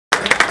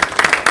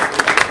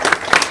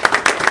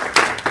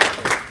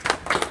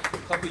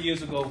couple of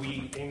years ago,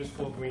 Amos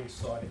Greene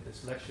started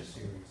this lecture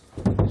series.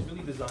 It's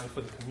really designed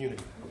for the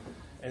community.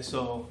 And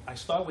so I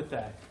start with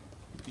that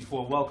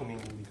before welcoming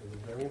you, because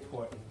it's very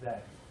important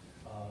that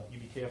you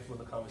be careful of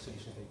the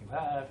conversations that you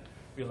have,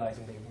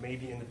 realizing there may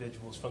be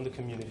individuals from the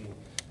community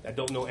that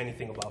don't know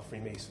anything about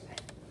Freemasonry.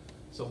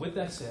 So with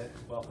that said,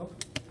 welcome.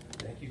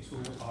 Thank you to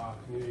our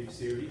community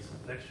series,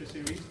 lecture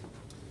series.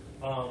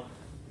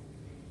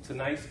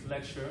 Tonight's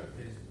lecture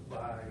is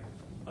by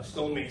a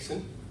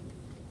stonemason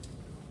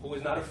who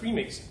is not a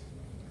Freemason.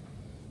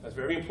 That's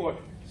very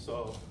important.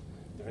 So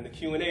during the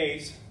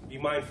Q&As, be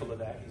mindful of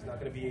that. He's not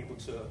going to be able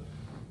to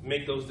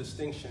make those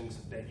distinctions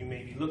that you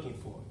may be looking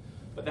for.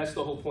 But that's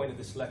the whole point of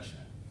this lecture.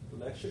 The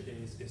lecture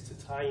is to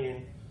tie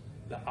in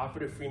the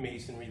operative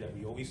Freemasonry that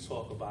we always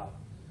talk about,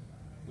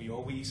 we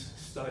always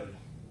study,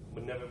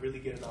 but never really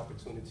get an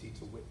opportunity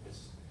to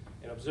witness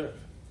and observe.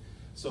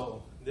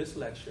 So this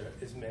lecture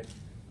is meant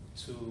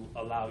to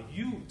allow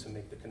you to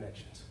make the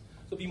connections.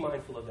 So be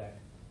mindful of that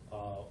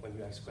when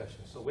you ask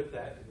questions. So with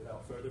that,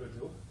 without further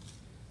ado,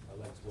 I'd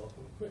like to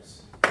welcome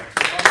Chris.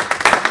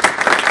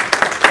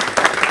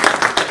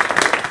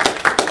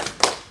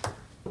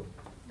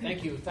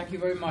 Thank you. Thank you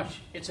very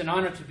much. It's an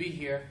honor to be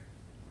here.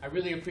 I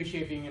really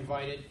appreciate being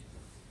invited.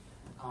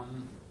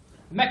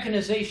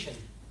 Mechanization,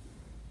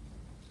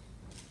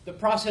 the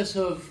process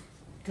of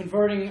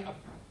converting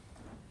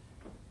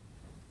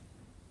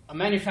a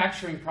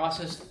manufacturing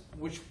process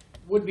which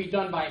would be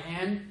done by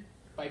hand,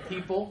 by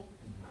people,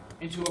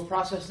 into a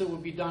process that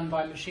would be done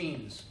by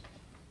machines.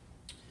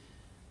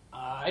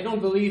 I don't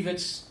believe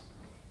it's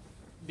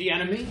the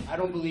enemy. I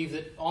don't believe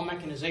that all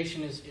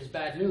mechanization is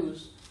bad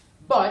news,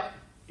 but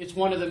it's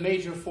one of the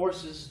major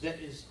forces that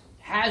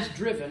has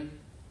driven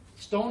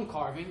stone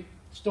carving,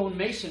 stone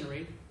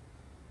masonry,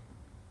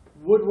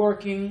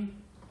 woodworking,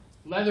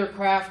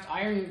 leathercraft,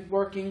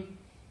 ironworking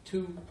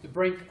to the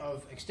brink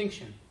of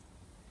extinction.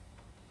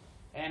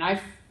 And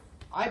I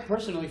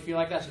personally feel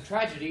like that's a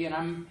tragedy, and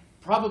I'm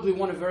probably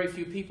one of very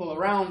few people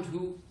around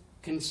who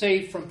can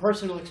say from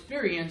personal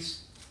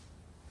experience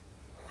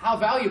how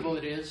valuable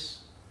it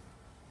is,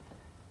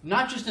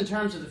 not just in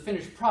terms of the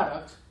finished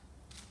product,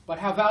 but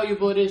how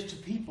valuable it is to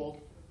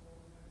people,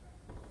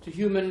 to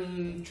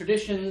human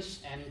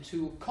traditions, and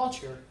to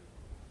culture,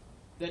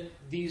 that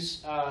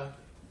these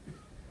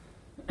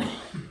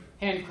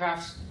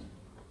handcrafts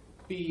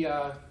be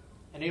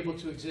able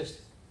to exist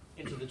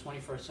into the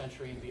 21st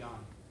century and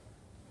beyond.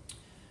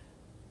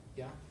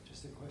 Yeah?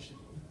 Just a question.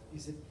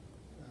 Is it,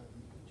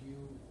 do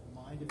you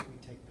mind if we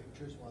take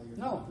pictures while you're...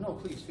 No,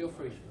 please, feel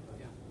free.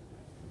 Yeah.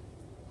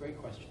 Great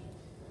question.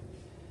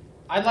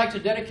 I'd like to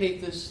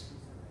dedicate this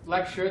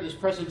lecture, this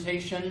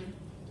presentation,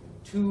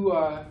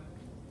 to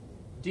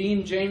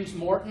Dean James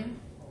Morton,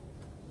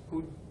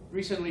 who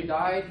recently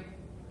died.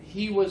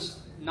 He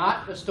was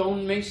not a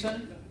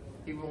stonemason.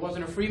 He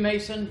wasn't a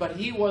Freemason, but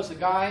he was a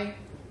guy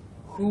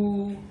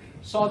who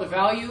saw the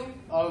value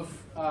of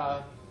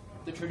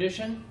the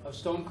tradition of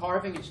stone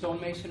carving and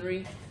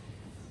stonemasonry,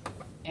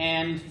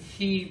 and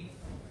he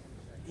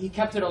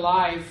kept it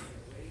alive.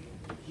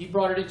 He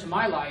brought it into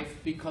my life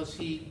because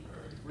he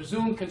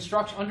resumed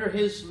construction. Under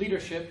his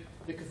leadership,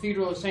 the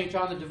Cathedral of St.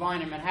 John the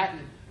Divine in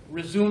Manhattan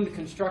resumed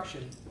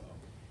construction,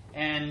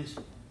 and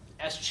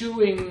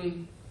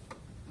eschewing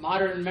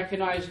modern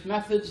mechanized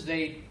methods,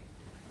 they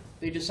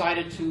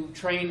decided to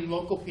train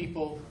local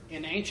people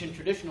in ancient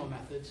traditional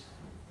methods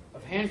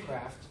of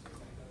handcraft.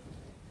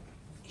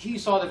 He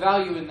saw the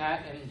value in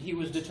that, and he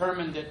was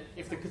determined that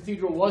if the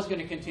cathedral was going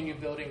to continue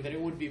building, that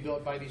it would be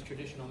built by these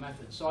traditional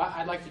methods. So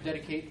I'd like to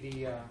dedicate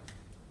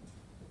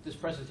this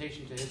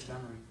presentation to his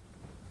memory.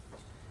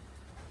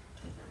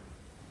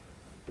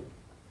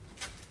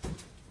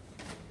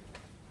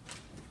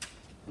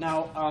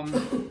 Now,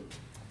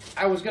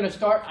 I am going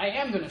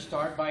to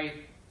start by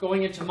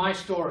going into my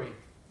story.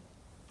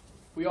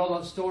 We all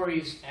love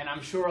stories, and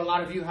I'm sure a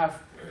lot of you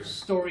have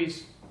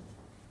stories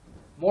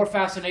more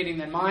fascinating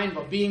than mine,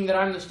 but being that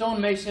I'm the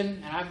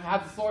stonemason and I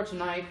have the floor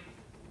tonight,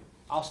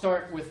 I'll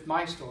start with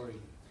my story.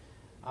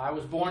 I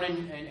was born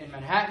in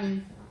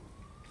Manhattan.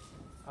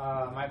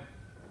 My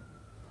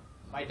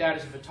dad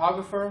is a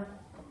photographer.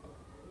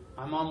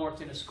 My mom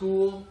worked in a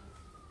school.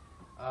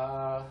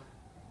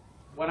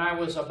 When I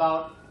was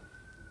about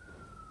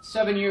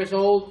 7 years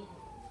old,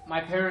 my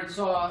parents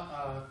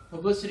saw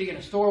publicity in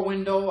a store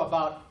window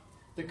about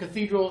the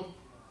cathedral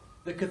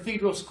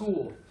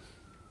school.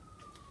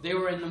 They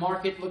were in the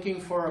market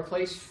looking for a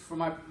place for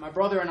my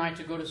brother and I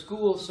to go to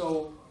school,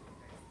 so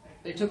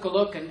they took a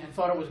look and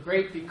thought it was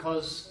great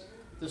because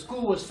the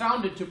school was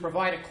founded to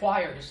provide a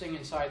choir to sing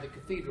inside the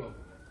cathedral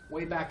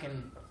way back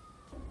in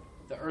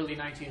the early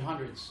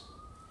 1900s.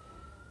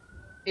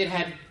 It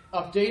had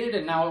updated,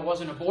 and now it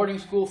wasn't a boarding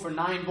school for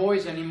 9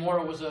 boys anymore.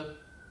 It was a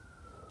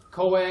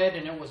co-ed,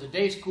 and it was a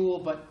day school,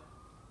 but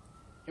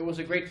it was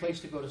a great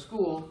place to go to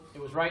school. It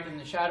was right in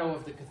the shadow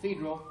of the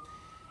cathedral.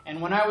 And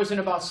when I was in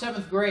about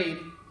 7th grade,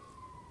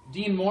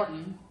 Dean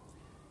Morton,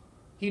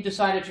 he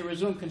decided to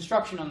resume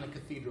construction on the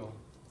cathedral.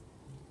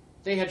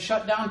 They had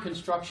shut down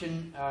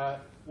construction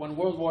when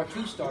World War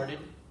II started,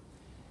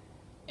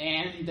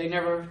 and they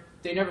never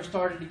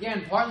started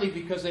again, partly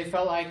because they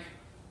felt like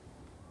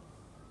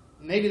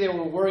maybe they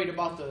were worried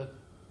about the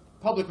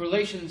public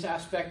relations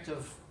aspect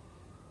of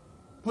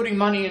putting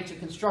money into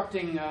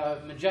constructing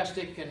a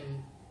majestic and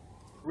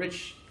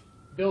rich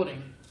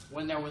building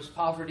when there was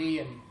poverty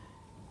and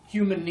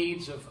human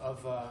needs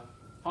of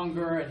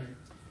hunger and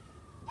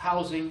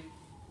housing.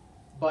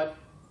 But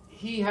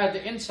he had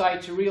the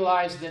insight to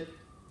realize that,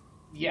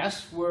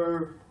 yes,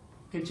 we're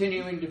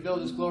continuing to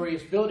build this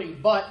glorious building,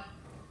 but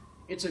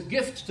it's a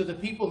gift to the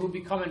people who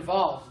become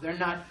involved. They're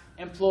not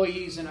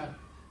employees in a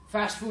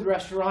fast food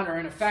restaurant or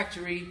in a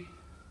factory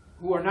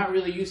who are not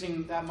really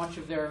using that much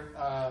of their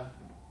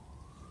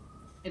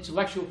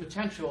intellectual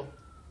potential.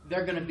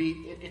 They're going to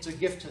be, it's a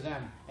gift to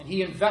them. And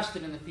he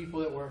invested in the people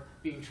that were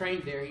being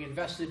trained there. He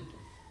invested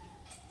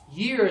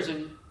years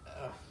and,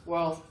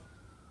 well,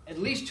 at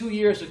least 2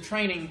 years of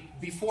training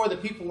before the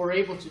people were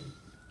able to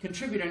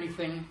contribute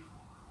anything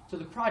to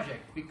the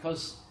project,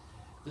 because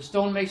the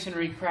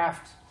stonemasonry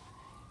craft,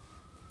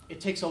 it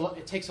takes a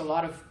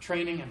lot of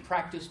training and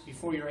practice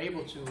before you're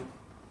able to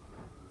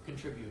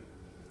contribute.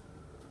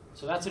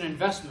 So that's an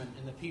investment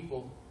in the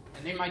people,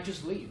 and they might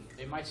just leave.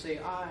 They might say,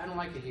 I don't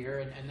like it here,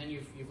 and then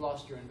you've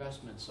lost your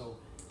investment. So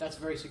that's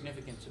very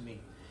significant to me.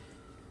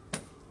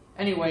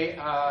 Anyway,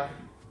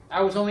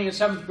 I was only in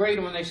 7th grade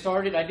when they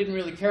started. I didn't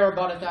really care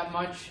about it that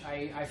much.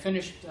 I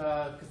finished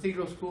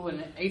cathedral school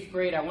in 8th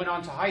grade. I went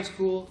on to high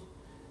school.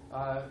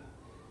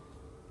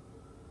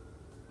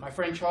 My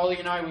friend Charlie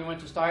and I, we went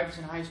to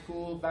Stuyvesant High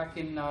School back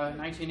in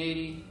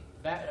 1980.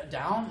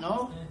 Down?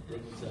 No?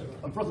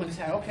 Brooklyn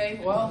Tech.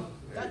 Okay, well,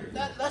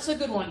 that's a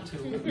good one,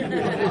 too.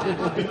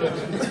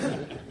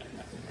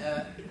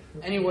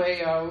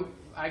 Anyway,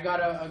 I got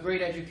a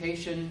great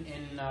education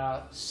in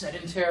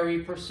sedentary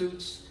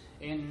pursuits,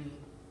 in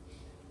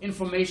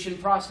information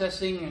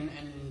processing,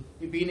 and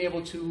being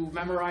able to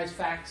memorize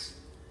facts.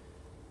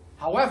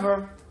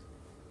 However,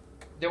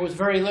 there was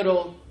very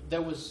little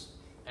that was,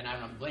 and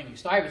I'm not blaming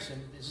Stuyvesant,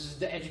 this is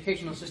the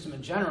educational system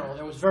in general,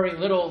 there was very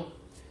little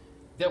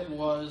that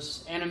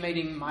was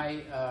animating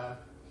my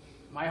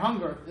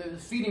hunger,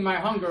 feeding my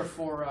hunger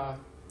for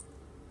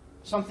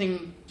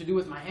something to do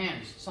with my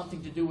hands,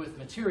 something to do with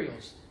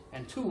materials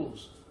and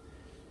tools.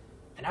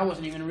 And I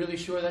wasn't even really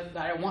sure that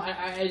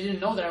I didn't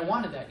know that I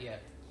wanted that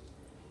yet.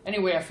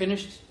 Anyway, I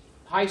finished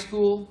high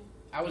school.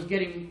 I was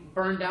getting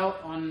burned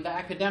out on the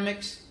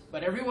academics,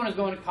 but everyone is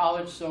going to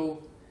college,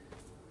 so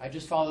I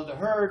just followed the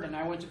herd, and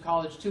I went to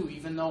college too,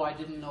 even though I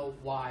didn't know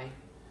why.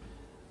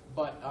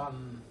 But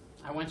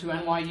I went to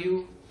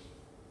NYU.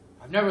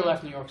 I've never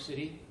left New York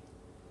City.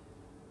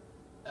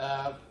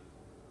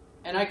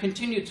 And I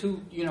continued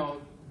to,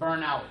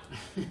 burn out.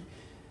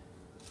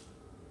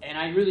 And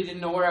I really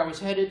didn't know where I was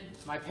headed.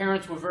 My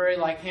parents were very,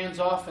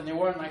 hands-off, and they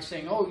weren't,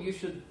 saying, oh, you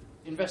should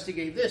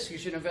investigate this, you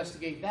should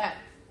investigate that.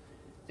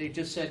 They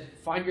just said,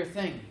 find your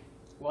thing.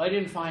 Well, I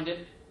didn't find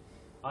it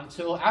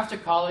until after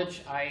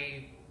college.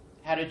 I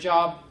had a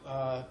job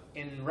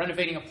in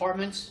renovating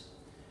apartments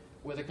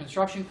with a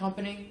construction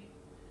company.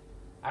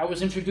 I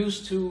was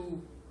introduced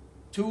to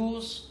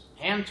tools,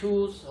 hand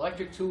tools,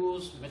 electric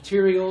tools,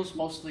 materials,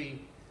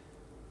 mostly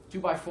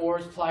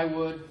 2x4s,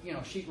 plywood,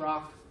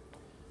 sheetrock.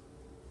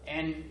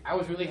 And I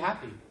was really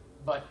happy.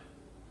 But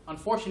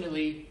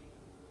unfortunately,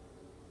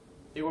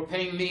 they were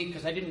paying me,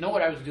 because I didn't know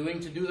what I was doing,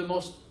 to do the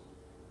most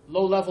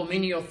low-level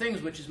menial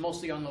things, which is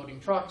mostly unloading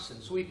trucks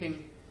and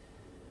sweeping.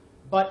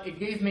 But it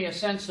gave me a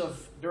sense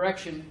of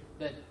direction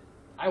that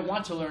I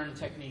want to learn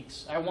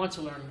techniques. I want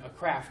to learn a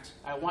craft.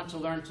 I want to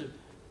learn to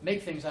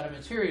make things out of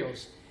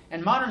materials.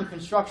 And modern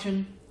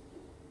construction,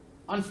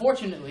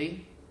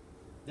 unfortunately,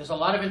 there's a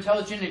lot of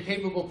intelligent and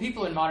capable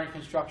people in modern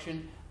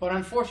construction, but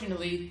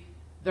unfortunately,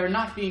 they're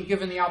not being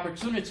given the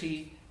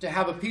opportunity to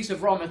have a piece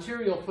of raw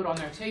material put on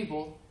their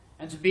table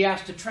and to be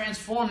asked to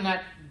transform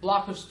that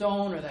block of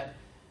stone or that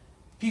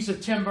piece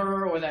of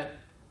timber or that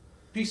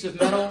piece of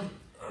metal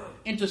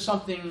into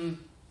something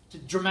to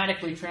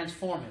dramatically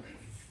transform it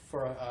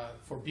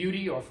for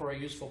beauty or for a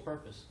useful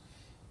purpose.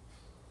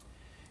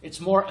 It's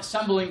more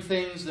assembling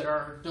things that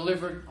are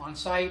delivered on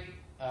site,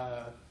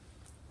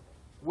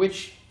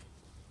 which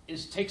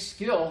takes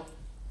skill.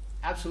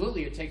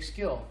 Absolutely, it takes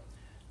skill.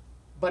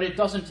 But it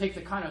doesn't take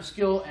the kind of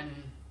skill and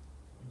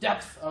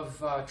depth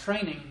of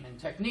training and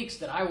techniques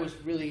that I was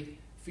really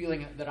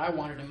feeling that I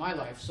wanted in my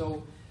life.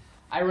 So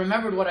I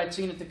remembered what I'd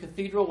seen at the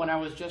cathedral when I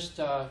was just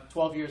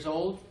 12 years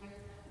old.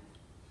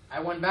 I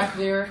went back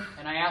there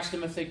and I asked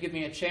them if they'd give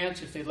me a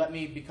chance, if they'd let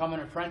me become an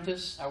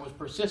apprentice. I was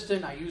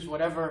persistent. I used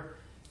whatever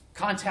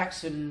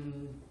contacts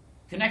and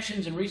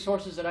connections and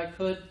resources that I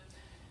could.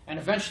 And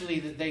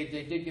eventually they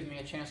did give me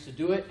a chance to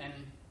do it. And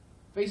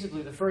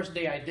basically the first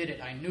day I did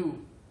it, I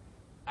knew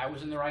I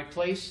was in the right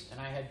place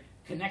and I had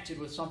connected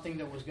with something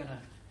that was going to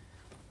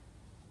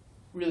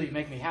really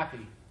make me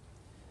happy.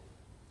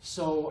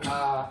 So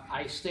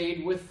I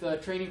stayed with the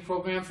training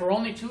program for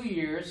only 2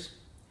 years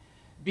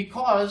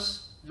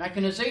because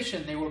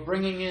mechanization, they were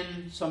bringing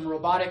in some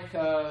robotic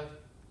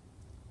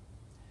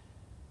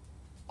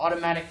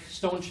automatic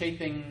stone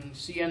shaping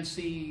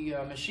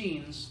CNC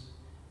machines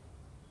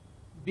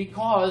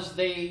because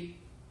they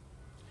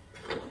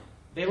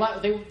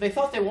thought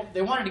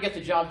they wanted to get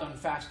the job done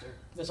faster.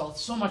 There's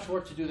so much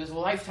work to do. There's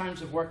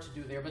lifetimes of work to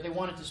do there, but they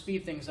wanted to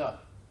speed things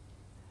up.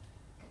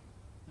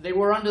 They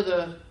were under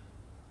the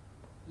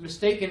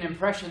mistaken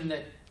impression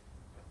that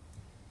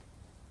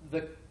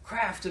the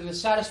craft and the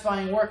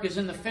satisfying work is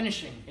in the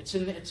finishing. It's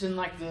in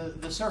like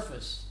the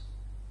surface.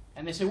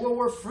 And they say, well,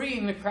 we're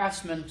freeing the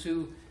craftsmen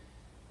to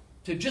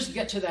just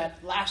get to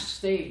that last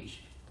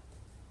stage.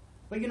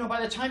 But you know,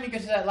 by the time you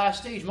get to that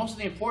last stage, most of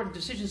the important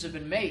decisions have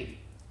been made.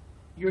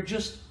 You're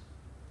just,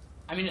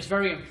 I mean, it's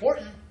very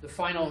important, the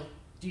final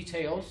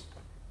details,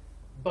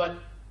 but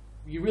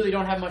you really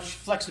don't have much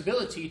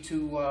flexibility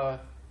to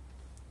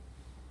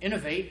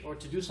innovate or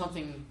to do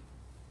something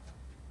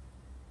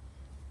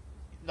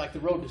like the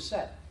road to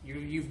set.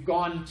 You've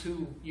gone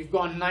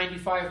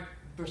 95%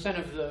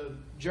 of the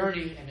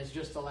journey, and it's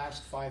just the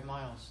last 5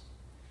 miles.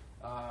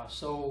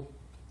 So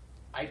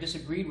I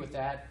disagreed with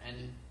that,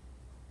 and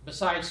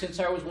besides, since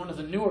I was one of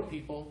the newer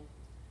people,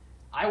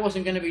 I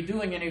wasn't going to be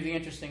doing any of the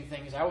interesting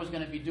things. I was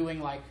going to be doing,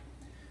 like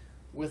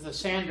with a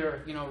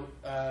sander, you know,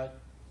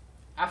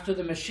 after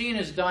the machine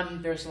is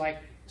done, there's like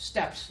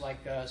steps, like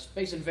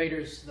Space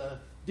Invaders, the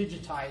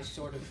digitized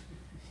sort of,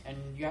 and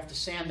you have to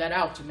sand that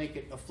out to make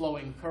it a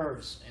flowing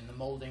curves in the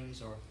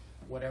moldings or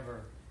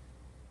whatever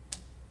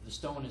the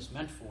stone is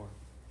meant for.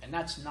 And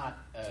that's not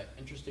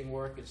interesting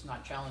work, it's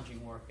not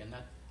challenging work, and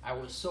that I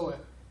was so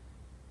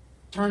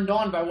turned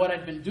on by what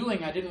I'd been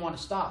doing, I didn't want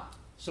to stop.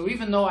 So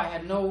even though I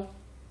had no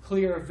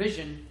clear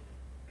vision,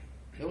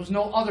 there was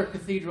no other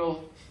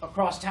cathedral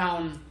across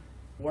town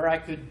where I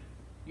could,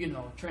 you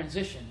know,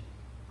 transition.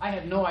 I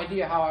had no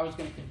idea how I was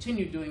going to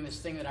continue doing this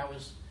thing that I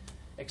was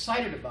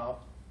excited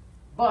about,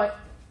 but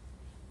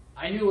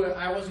I knew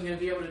I wasn't going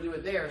to be able to do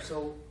it there,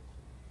 so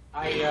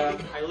I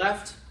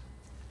left.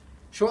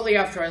 Shortly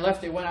after I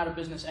left, they went out of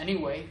business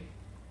anyway.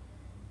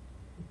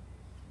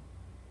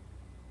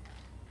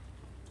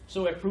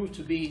 So it proved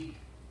to be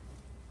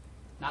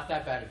not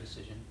that bad a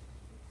decision.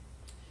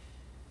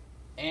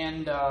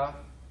 And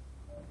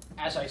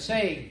as I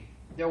say,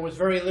 there was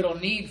very little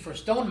need for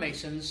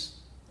stonemasons.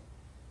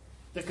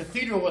 The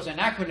cathedral was an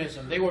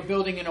anachronism. They were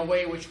building in a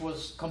way which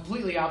was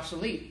completely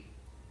obsolete.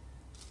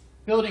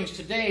 Buildings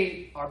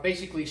today are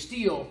basically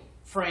steel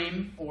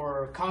frame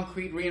or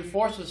concrete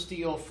reinforced with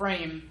steel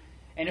frame.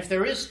 And if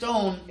there is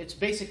stone, it's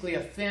basically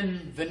a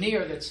thin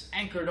veneer that's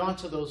anchored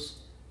onto those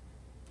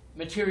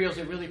materials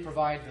that really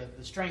provide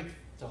the strength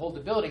to hold the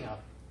building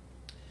up.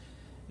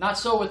 Not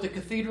so with the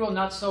cathedral,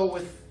 not so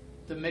with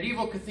the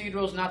medieval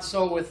cathedrals, not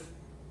so with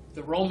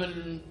the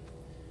Roman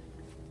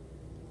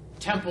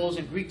temples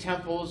and Greek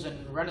temples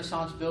and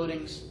Renaissance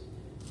buildings.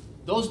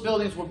 Those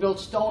buildings were built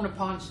stone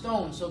upon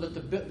stone, so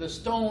that the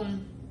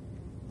stone,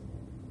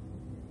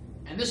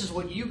 and this is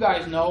what you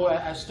guys know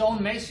as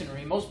stone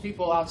masonry. Most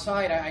people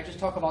outside, I just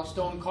talk about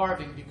stone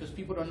carving because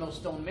people don't know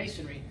stone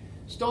masonry.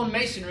 Stone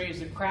masonry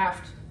is the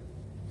craft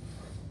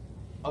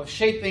of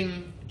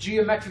shaping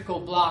geometrical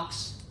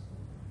blocks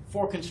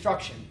for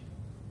construction,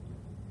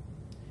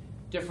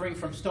 differing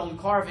from stone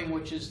carving,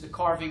 which is the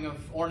carving of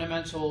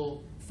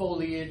ornamental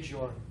foliage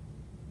or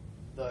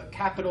the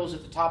capitals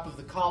at the top of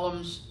the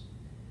columns,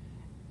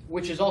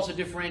 which is also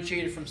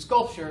differentiated from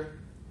sculpture,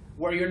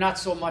 where you're not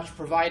so much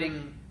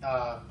providing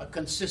a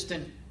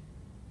consistent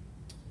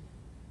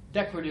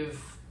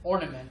decorative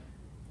ornament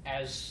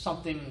as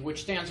something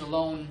which stands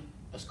alone.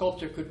 A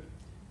sculptor could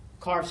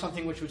carve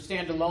something which would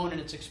stand alone, and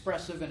it's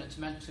expressive, and it's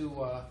meant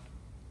to,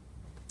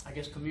 I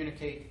guess,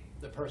 communicate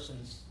the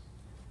person's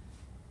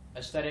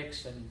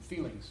aesthetics and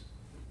feelings.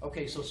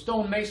 Okay, so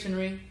stone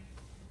masonry,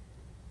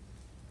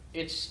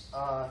 it's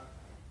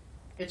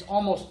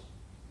almost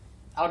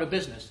out of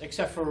business,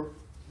 except for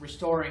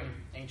restoring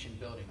ancient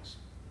buildings.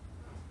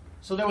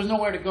 So there was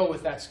nowhere to go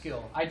with that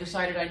skill. I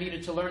decided I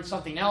needed to learn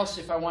something else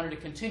if I wanted to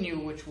continue,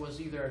 which was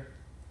either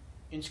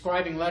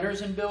inscribing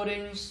letters in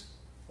buildings,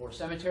 or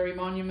cemetery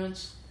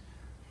monuments,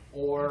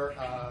 or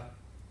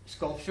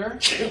sculpture,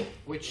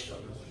 which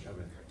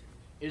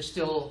is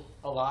still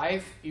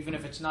alive, even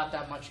if it's not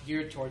that much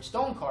geared towards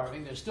stone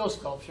carving. There's still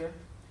sculpture.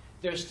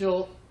 There's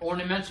still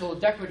ornamental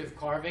decorative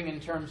carving in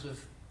terms of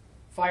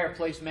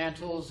fireplace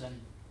mantles and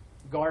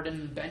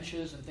garden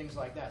benches and things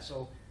like that.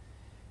 So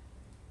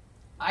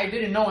I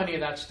didn't know any of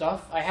that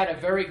stuff. I had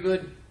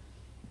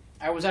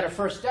I was at a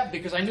first step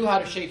because I knew how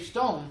to shape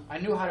stone. I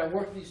knew how to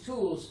work these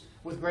tools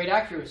with great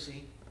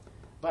accuracy,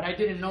 but I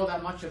didn't know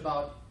that much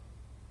about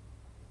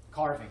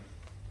carving.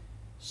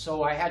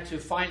 So I had to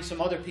find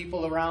some other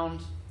people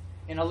around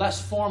in a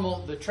less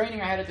formal, the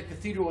training I had at the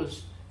cathedral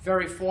was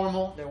very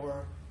formal. There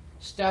were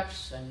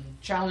steps and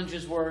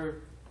challenges where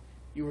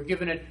you were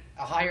given a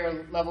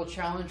higher level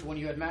challenge when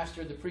you had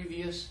mastered the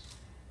previous.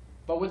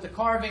 But with the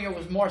carving, it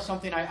was more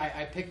something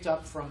I picked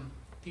up from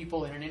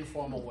people in an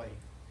informal way.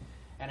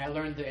 And I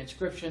learned the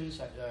inscriptions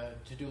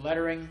to do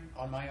lettering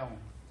on my own.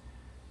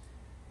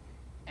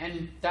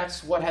 And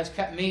that's what has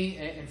kept me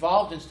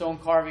involved in stone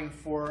carving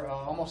for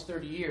almost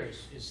 30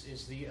 years,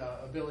 is the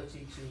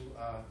ability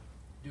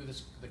to do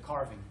the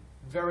carving.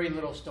 Very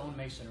little stone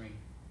masonry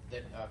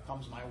that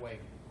comes my way.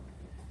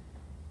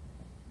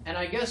 And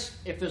I guess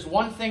if there's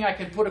one thing I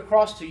can put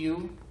across to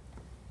you,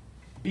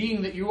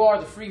 being that you are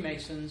the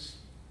Freemasons,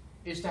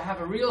 is to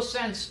have a real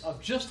sense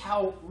of just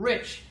how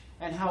rich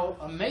and how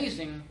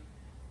amazing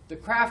the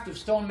craft of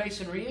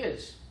stonemasonry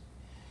is.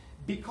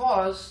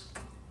 Because,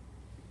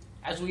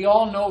 as we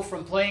all know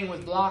from playing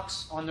with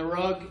blocks on the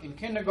rug in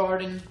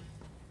kindergarten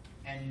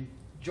and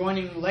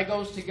joining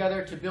Legos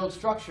together to build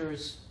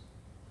structures,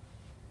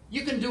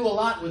 you can do a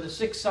lot with a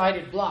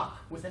six-sided block,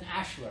 with an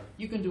ashlar.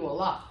 You can do a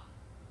lot.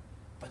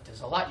 But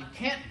there's a lot you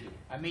can't do.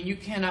 I mean, you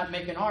cannot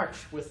make an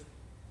arch with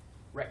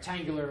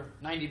rectangular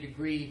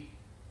 90-degree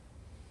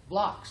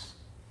blocks.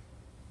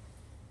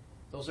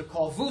 Those are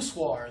called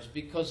voussoirs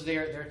because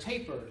they're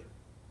tapered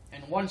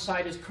and one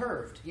side is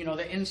curved. You know,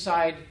 the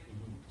inside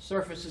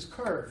surface is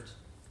curved.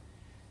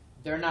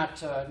 They're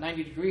not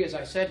 90 degree, as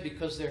I said,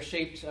 because they're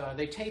shaped,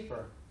 they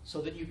taper so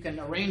that you can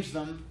arrange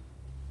them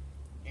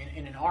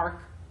in an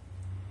arc.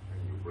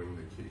 And you bring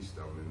the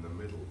keystone in the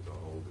middle to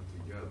hold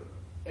it together.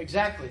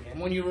 Exactly. And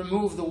when you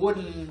remove the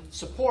wooden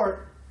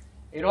support,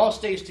 it all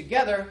stays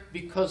together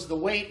because the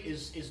weight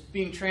is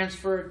being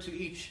transferred to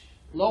each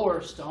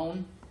lower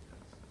stone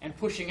and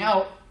pushing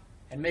out,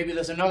 and maybe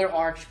there's another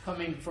arch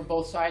coming from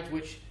both sides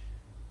which,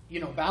 you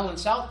know,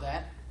 balance out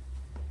that.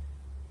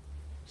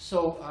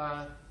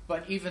 So,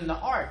 but even the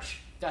arch,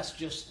 that's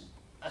just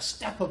a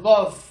step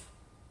above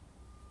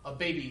a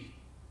baby,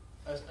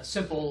 a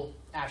simple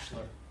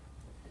ashlar.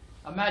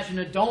 Imagine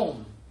a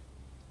dome,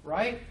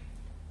 right?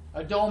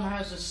 A dome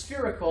has a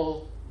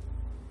spherical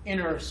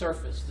inner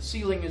surface. The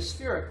ceiling is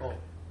spherical.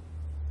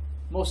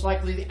 Most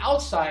likely the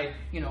outside,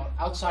 you know,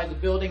 outside the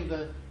building,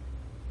 the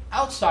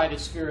outside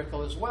is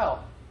spherical as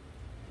well.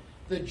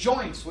 The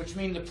joints, which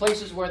mean the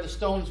places where the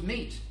stones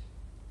meet,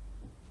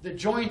 the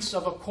joints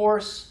of a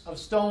course of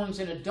stones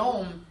in a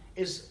dome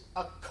is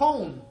a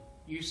cone,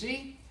 you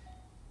see?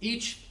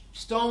 Each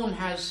stone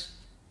has,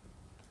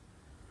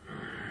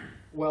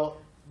 well,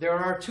 there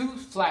are two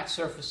flat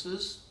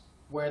surfaces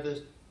where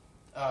the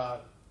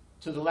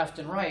to the left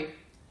and right,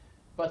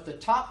 but the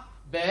top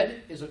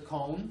bed is a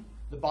cone,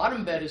 the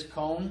bottom bed is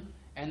cone,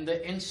 and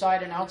the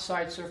inside and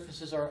outside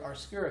surfaces are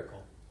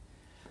spherical.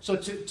 So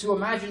to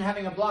imagine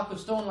having a block of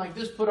stone like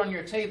this put on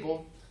your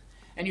table,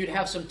 and you'd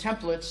have some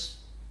templates,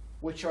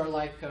 which are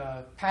like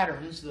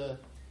patterns, the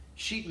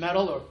sheet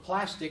metal or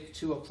plastic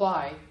to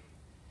apply,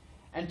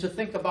 and to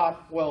think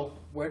about, well,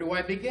 where do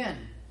I begin?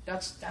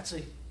 That's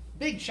a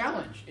big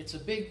challenge. It's a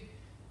big,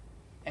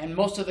 and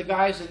most of the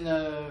guys in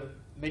the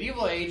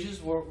medieval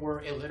ages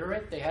were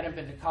illiterate. They hadn't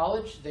been to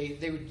college.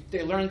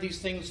 They learned these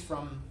things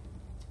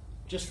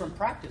just from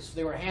practice.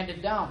 They were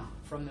handed down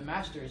from the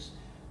masters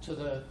to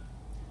the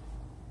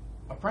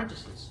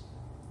apprentices.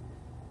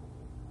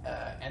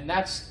 And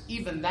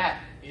even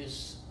that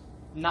is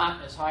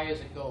not as high as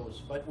it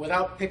goes. But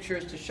without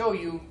pictures to show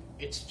you,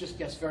 it just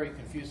gets very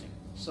confusing.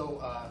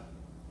 So,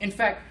 in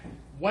fact,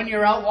 when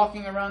you're out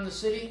walking around the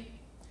city,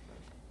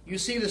 you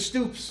see the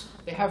stoops.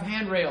 They have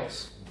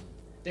handrails.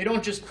 They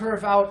don't just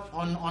curve out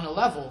on a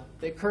level.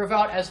 They curve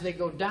out as they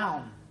go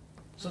down.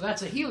 So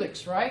that's a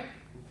helix, right?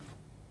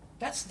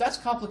 That's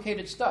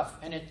complicated stuff,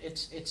 and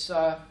it's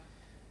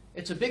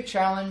a big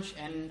challenge.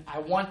 And I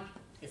want,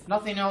 if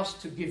nothing else,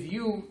 to give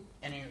you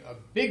a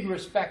big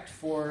respect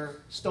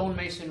for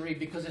stonemasonry,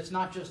 because it's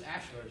not just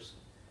ashlars.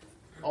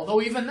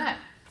 Although even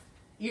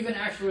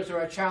ashlars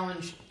are a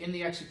challenge in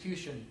the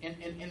execution,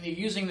 in the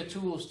using the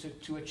tools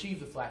to achieve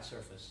the flat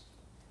surface.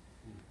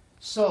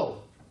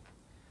 So,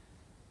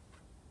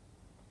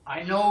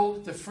 I know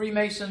the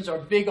Freemasons are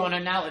big on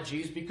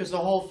analogies because the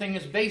whole thing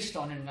is based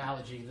on an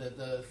analogy.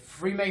 The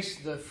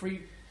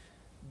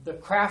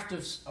craft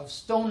of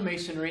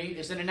stonemasonry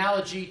is an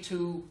analogy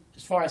to,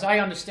 as far as I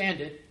understand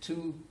it,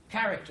 to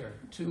character,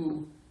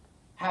 to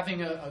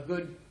having a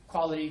good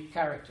quality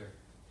character.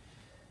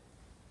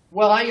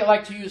 Well, I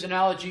like to use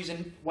analogies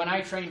when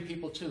I train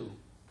people too.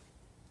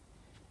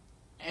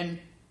 And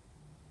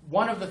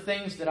one of the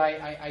things that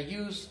I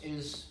use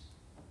is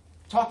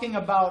talking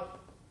about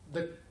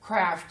the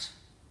craft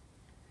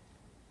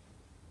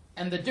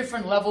and the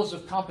different levels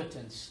of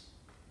competence.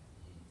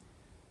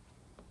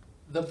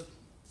 The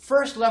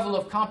first level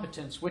of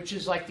competence, which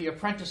is like the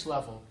apprentice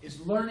level,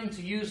 is learning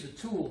to use the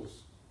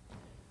tools.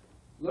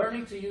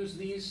 Learning to use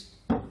these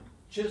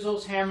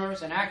chisels,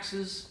 hammers, and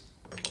axes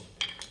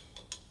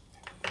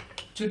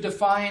to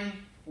define,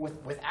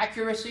 with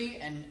accuracy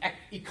and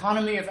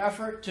economy of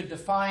effort, to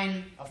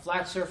define a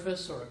flat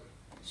surface or a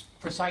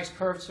precise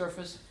curved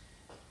surface.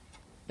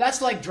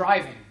 That's like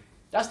driving.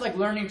 That's like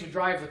learning to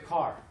drive the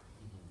car.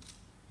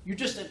 You're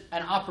just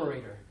an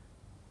operator.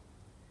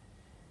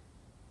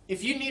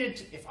 If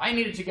I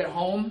needed to get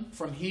home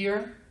from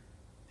here,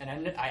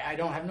 and I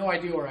don't have no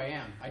idea where I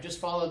am. I just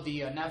followed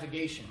the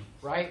navigation,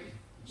 right?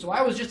 So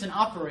I was just an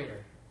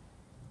operator.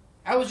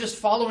 I was just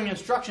following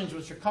instructions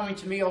which are coming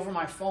to me over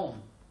my phone.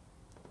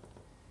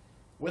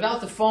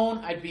 Without the phone,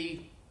 I'd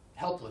be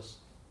helpless.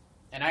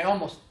 And I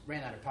almost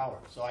ran out of power,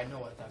 so I know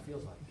what that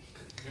feels like.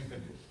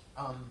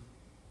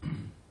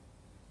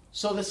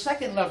 So the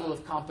second level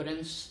of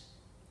competence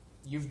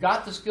you've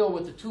got the skill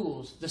with the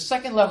tools. The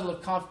second level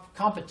of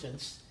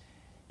competence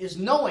is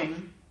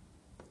knowing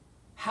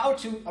how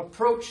to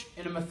approach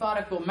in a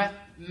methodical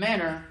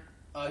manner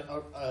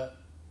a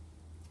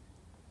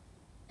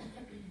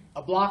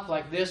block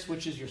like this,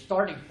 which is your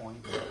starting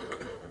point.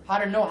 How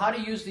to know how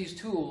to use these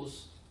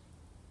tools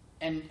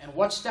and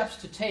what steps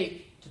to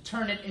take to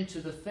turn it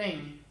into the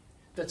thing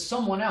that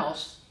someone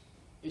else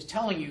is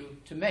telling you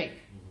to make.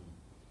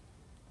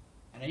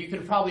 And you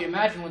can probably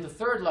imagine what the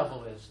third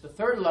level is. The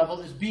third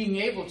level is being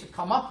able to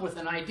come up with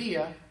an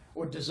idea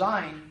or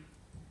design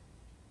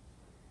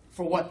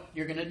for what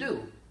you're going to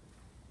do.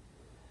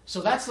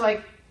 So that's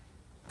like,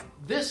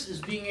 this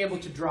is being able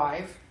to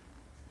drive.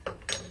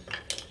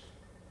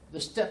 The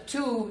step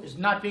 2 is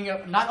not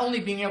only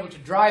being able to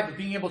drive, but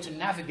being able to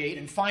navigate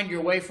and find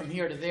your way from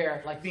here to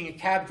there, like being a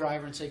cab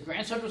driver and say,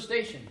 Grand Central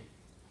Station.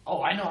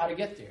 Oh, I know how to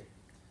get there.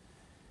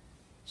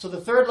 So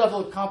the third level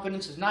of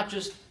competence is not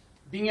just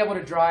being able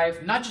to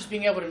drive, not just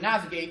being able to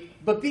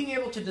navigate, but being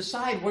able to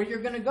decide where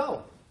you're going to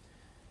go.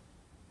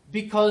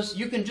 Because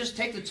you can just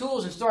take the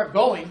tools and start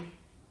going,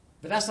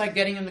 but that's like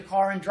getting in the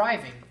car and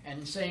driving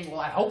and saying, well,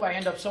 I hope I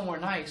end up somewhere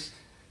nice.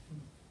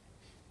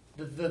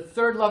 The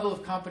third level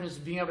of competence is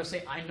being able to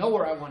say, I know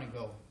where I want to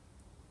go.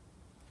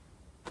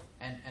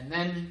 And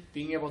then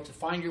being able to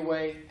find your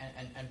way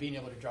and being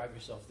able to drive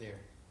yourself there.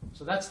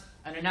 So that's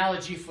an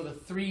analogy for the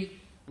 3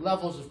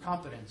 levels of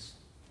competence.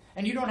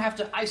 And you don't have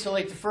to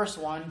isolate the first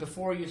one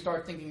before you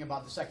start thinking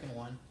about the second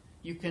one.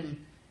 You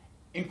can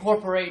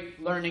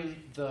incorporate learning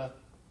the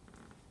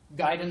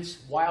guidance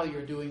while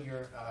you're doing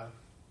your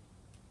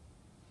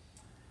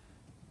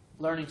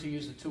learning to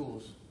use the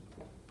tools.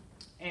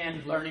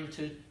 And learning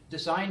to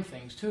design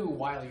things, too,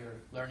 while you're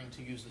learning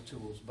to use the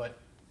tools. But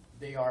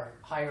they are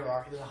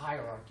hierarchy. There's a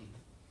hierarchy.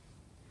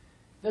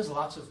 There's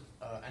lots of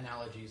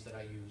analogies that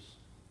I use.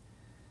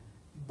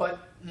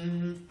 But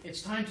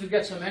it's time to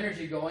get some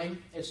energy going.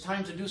 It's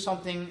time to do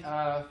something,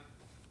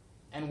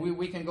 and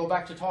we can go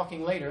back to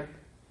talking later.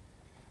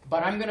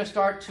 But I'm going to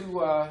start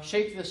to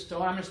shape this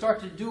stone. I'm going to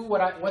start to do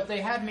what they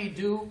had me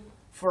do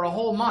for a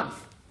whole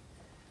month.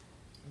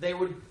 They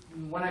would,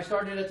 when I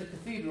started at the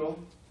cathedral,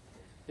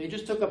 they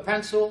just took a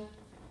pencil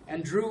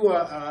and drew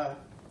a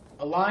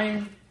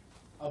line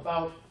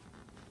about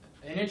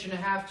 1.5 inches,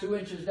 2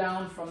 inches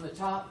down from the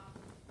top,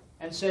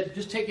 and said,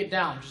 just take it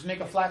down. Just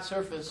make a flat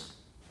surface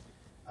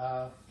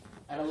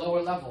at a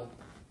lower level.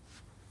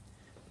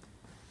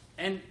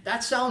 And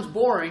that sounds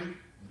boring,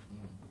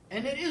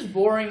 and it is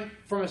boring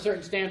from a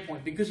certain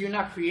standpoint because you're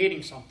not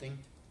creating something.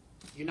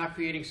 You're not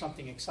creating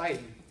something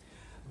exciting.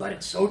 But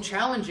it's so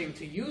challenging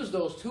to use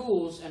those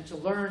tools and to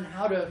learn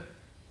how to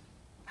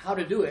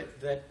do it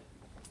that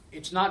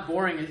it's not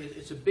boring.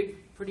 It's a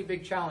pretty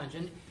big challenge.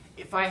 And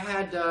if I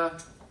had,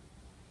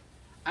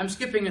 I'm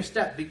skipping a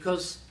step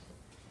because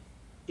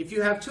if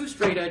you have 2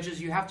 straight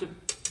edges, you have to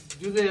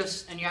do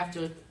this, and you have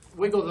to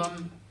wiggle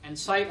them and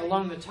sight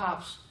along the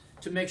tops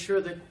to make sure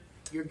that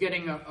you're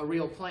getting a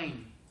real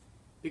plane.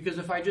 Because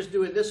if I just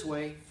do it this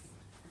way,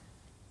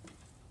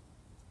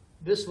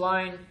 this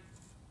line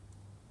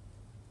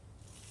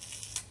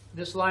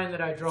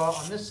that I draw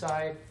on this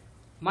side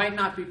might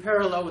not be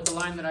parallel with the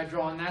line that I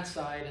draw on that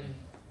side, and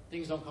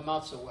things don't come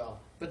out so well.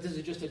 But this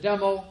is just a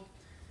demo,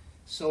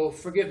 so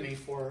forgive me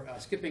for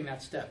skipping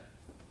that step.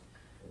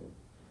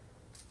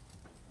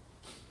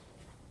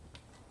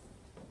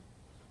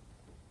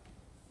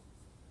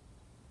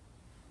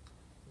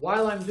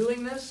 While I'm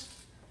doing this,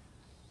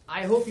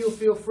 I hope you'll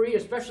feel free,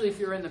 especially if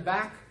you're in the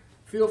back,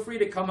 feel free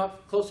to come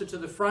up closer to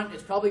the front.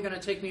 It's probably going to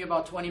take me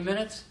about 20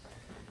 minutes.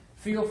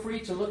 Feel free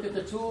to look at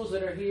the tools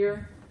that are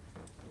here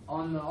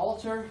on the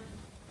altar.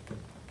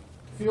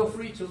 Feel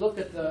free to look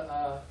at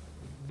the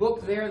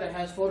book there that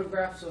has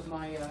photographs of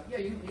my, yeah,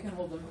 you can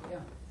hold them, yeah.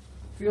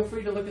 Feel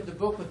free to look at the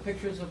book with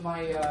pictures of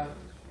my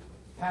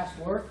past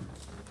work.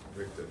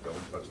 Victor,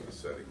 don't touch the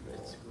setting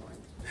ball.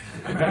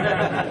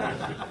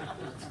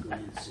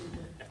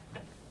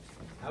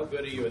 How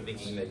good are you at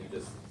thinking that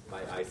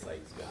my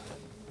eyesight's got it?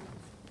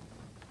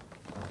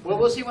 Well,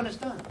 we'll see when it's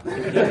done.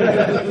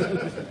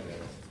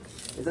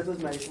 That was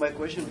my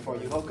question for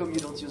you. How come you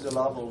don't use a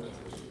level?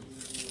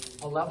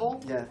 A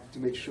level? Yeah, to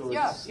make sure.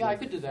 Yeah, it's, yeah, I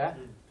could do that.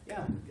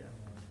 Yeah.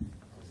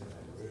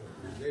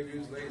 They've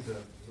used laser.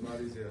 It's a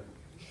lot easier.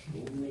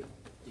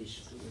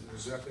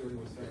 Exactly what he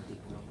was saying.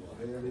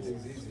 Then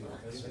everything's easy.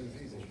 Everything's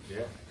easy.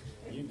 Yeah,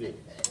 you do.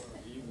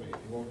 You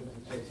won't have to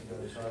take it to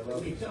the high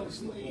level. Leave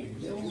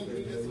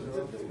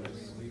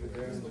it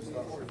there and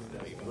stop working.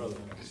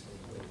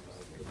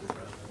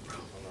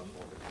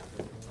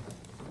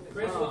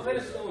 Chris, what kind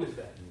of stone is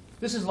that?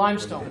 This is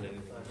limestone.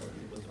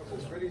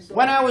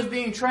 When I was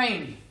being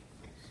trained,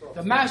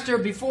 the master,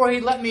 before he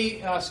let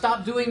me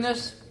stop doing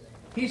this,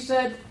 he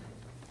said,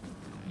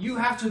 you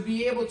have to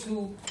be able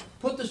to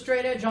put the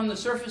straight edge on the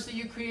surface that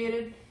you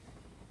created,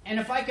 and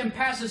if I can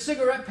pass a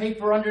cigarette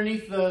paper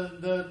underneath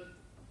the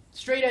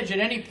straight edge at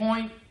any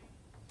point,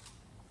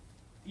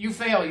 you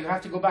fail. You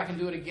have to go back and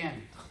do it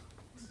again.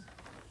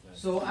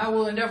 So I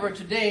will endeavor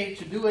today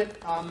to do it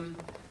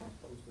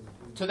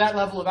to that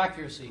level of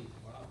accuracy.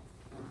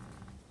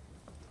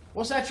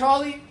 What's that,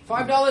 Charlie?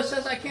 $5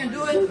 says I can't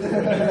do it? Drag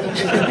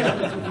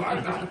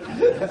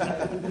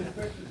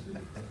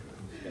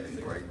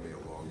me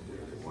along here,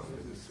 they want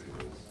me to see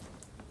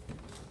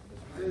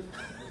this.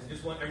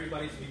 Just want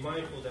everybody to be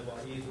mindful that while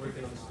he is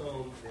working on the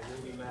stone, there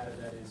will be matter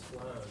that is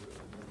flying.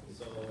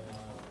 So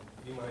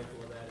be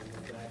mindful of that in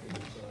the back.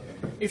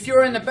 If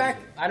you're in the back,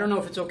 I don't know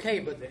if it's okay,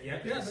 but You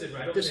have to sit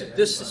right over this there.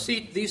 this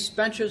seat, these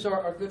benches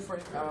are good for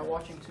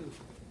watching too.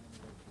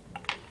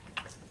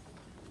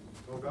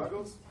 No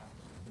goggles?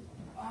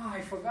 Ah,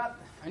 I forgot.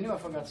 I knew I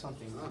forgot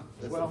something.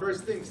 That's Well, the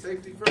first thing,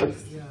 safety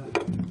first. Yeah.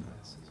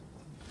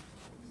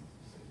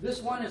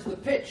 this one is the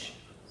pitch.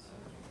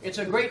 It's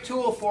a great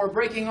tool for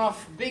breaking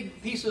off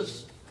big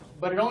pieces,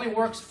 but it only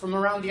works from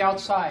around the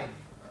outside.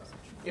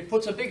 It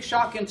puts a big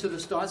shock into the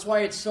stone. That's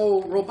why it's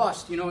so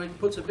robust. You know, it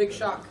puts a big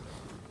shock.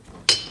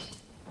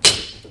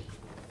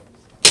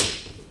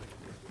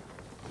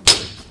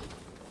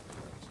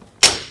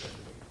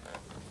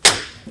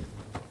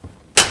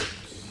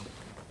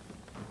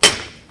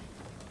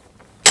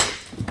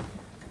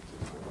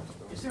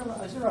 Is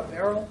there a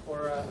barrel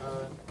or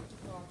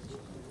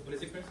What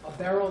is it, Chris? a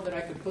barrel that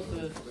I could put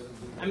the?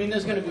 I mean,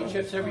 there's going to be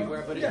chips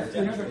everywhere, but The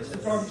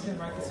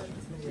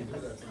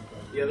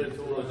other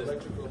tool is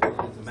just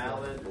a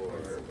mallet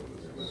or...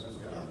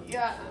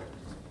 yeah.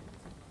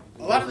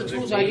 A lot of the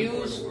tools I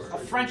use, a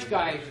French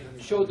guy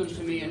showed them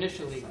to me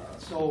initially.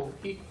 So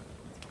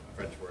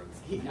French words.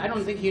 I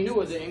don't think he knew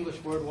what the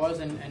English word was,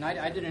 and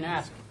I didn't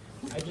ask.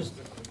 I just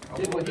How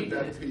did long what he did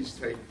that did. piece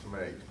take to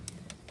make?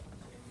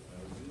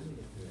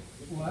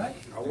 What?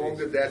 How long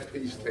did that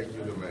piece take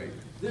you to make?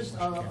 This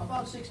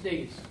about 6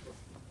 days.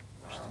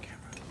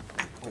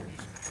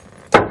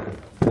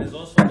 There's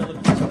also another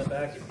piece in the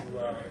back if you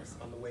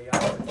on the way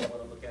out, if you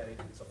want to look at it.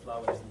 It's a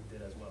flower that he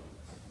did as well.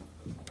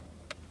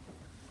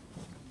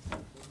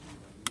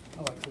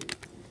 Oh, I could.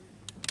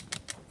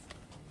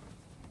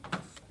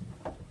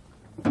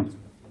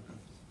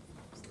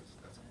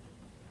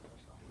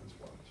 Let's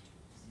watch.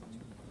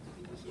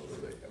 So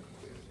they have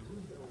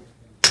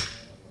clear.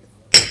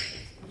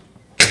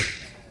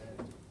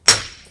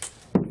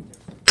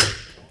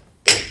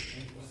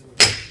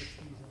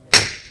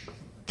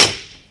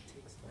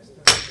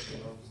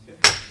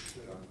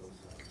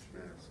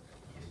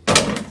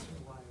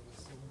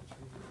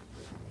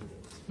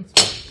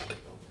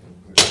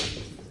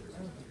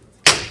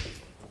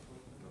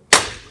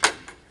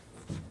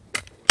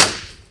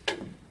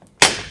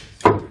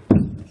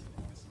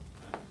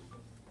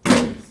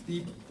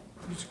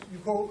 You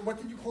call,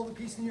 what did you call the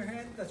piece in your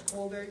hand? That's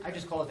called a? I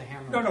just call it the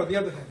hammer. No, the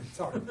other hand,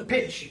 sorry.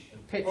 Pitch.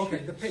 Pitch. Okay,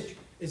 the pitch.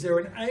 Is there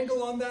an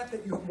angle on that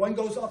one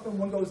goes up and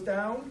one goes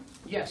down?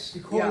 Yes.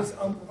 Because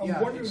yeah. I'm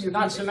wondering It's if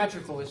not you-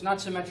 symmetrical. It's not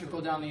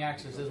symmetrical down the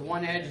axis. There's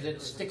one edge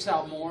that sticks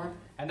out more,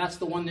 and that's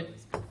the one that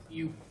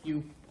you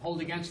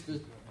hold against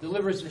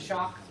delivers the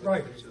shock.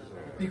 Right,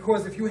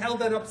 because if you held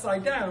that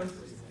upside down,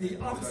 the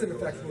opposite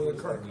effect will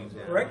occur,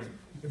 correct?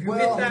 If you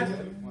hit that,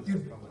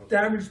 you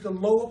damage the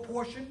lower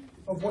portion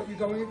of what you're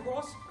going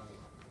across?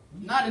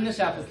 Not in this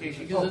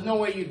application, because there's no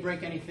way you'd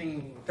break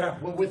anything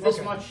Down. with this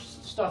Okay. much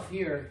stuff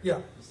here. Yeah.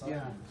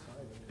 Yeah.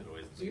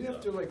 Do you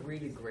have to like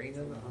read a grain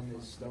on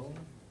this stone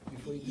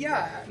before you do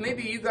Yeah,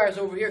 maybe you guys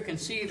over here can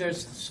see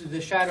there's the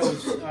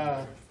shadows,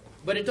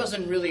 but it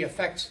doesn't really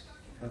affect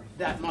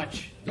that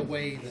much the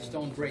way the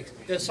stone breaks.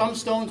 There's some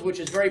stones which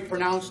is very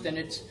pronounced and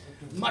it's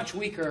much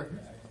weaker.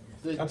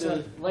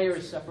 The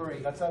layers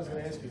separate. That's what I was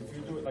going to ask you. If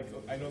you do it like,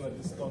 I know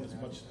that this stone is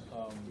much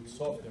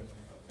softer.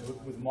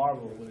 With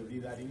marble, would it be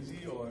that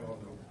easy or?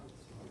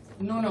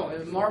 No,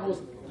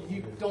 marbles,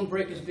 you don't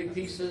break as big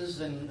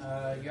pieces, and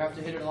you have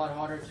to hit it a lot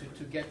harder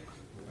to get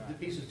the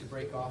pieces to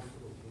break off.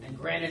 And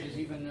granite is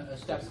even a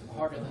step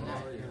harder than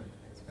that.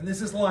 And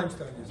this is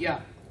limestone?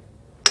 Yeah.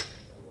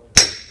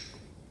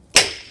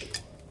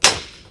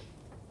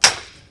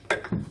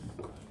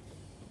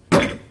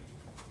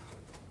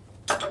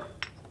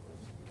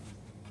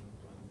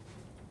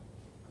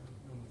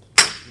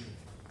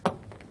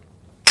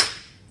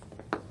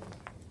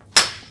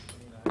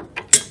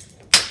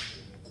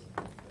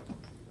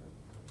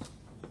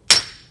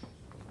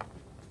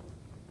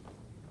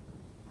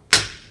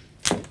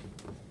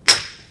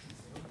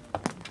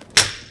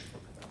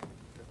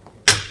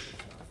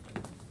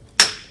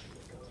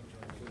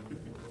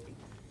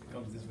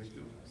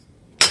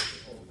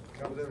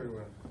 Comes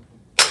everywhere.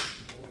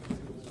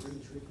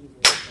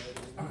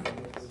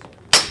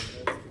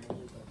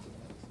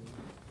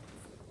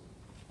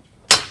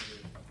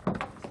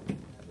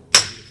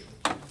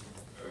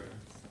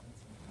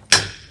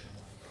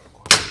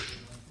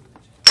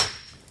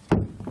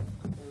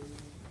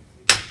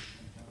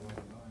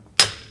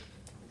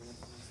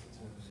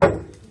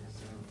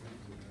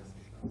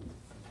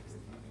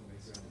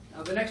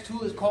 Now the next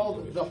tool is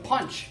called the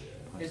punch.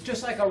 It's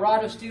just like a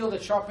rod of steel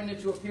that's sharpened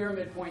into a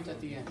pyramid point at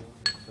the end.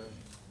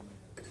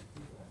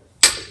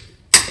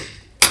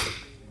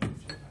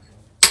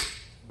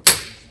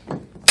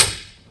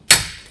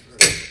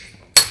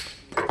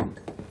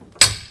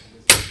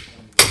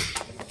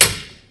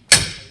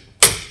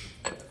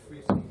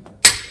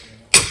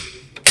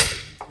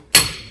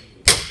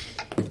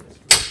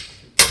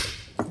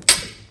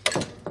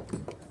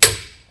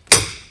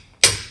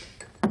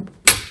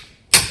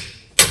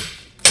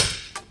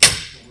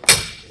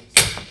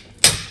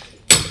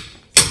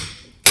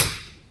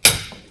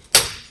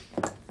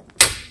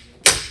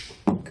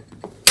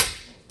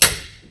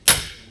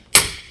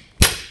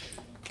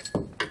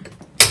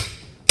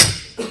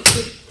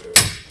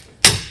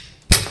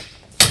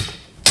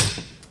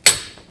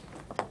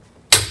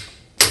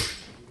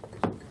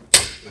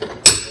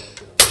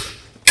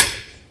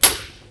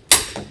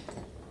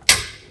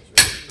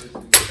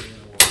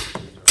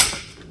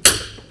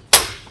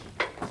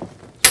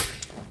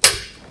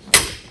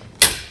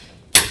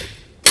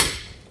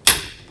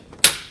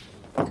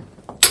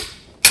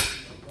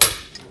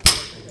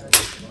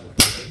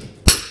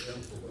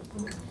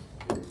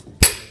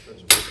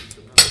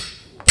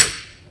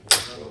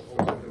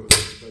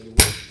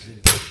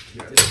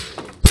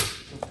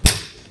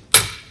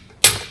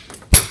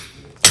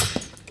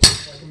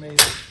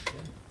 amazing.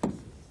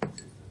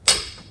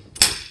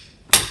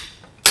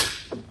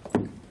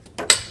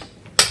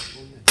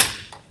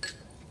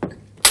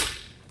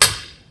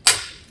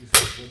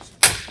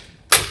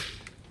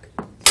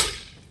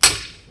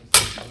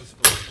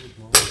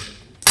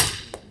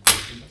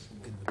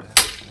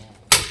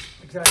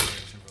 Exactly.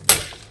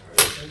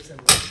 Very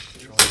simple.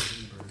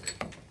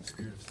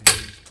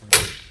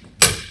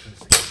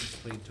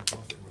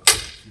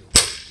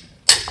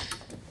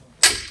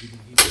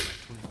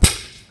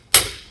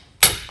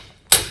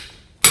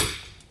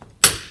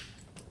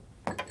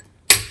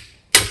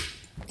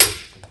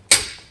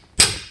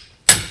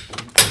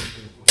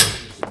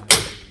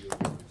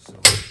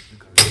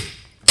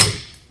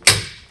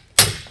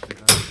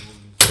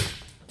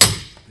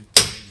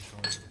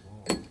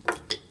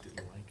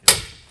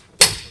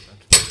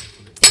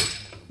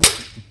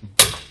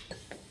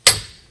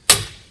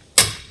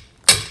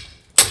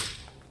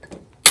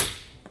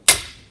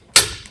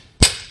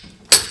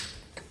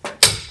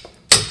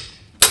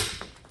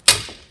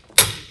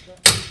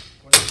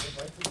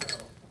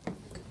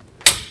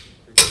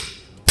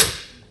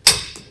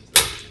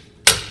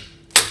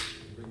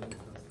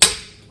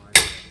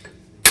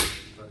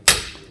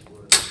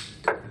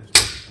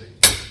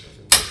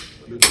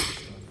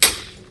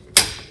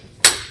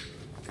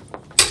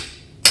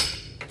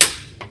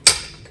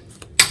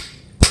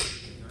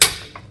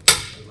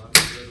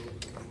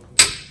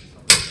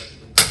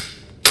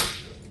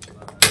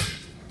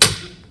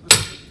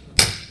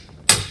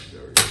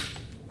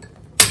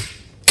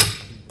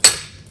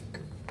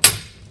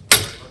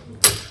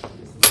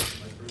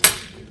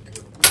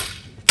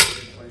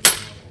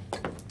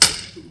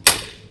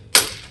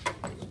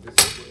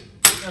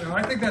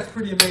 I think that's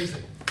pretty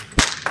amazing.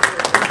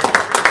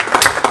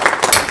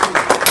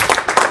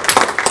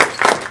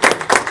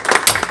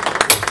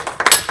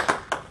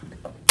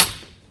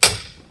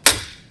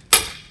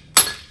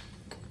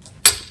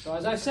 So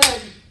as I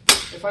said,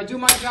 if I do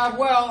my job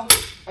well,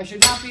 I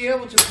should not be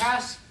able to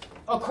pass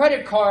a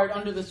credit card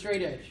under the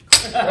straight edge.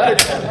 How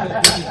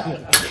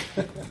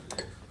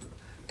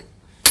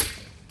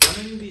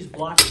many of these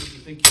blocks did you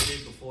think you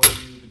did before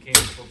you became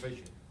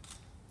proficient?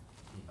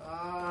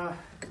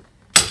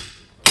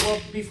 Well,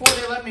 before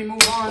they let me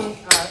move on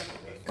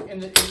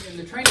in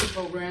the training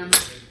program,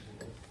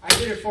 I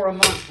did it for a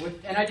month,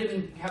 and I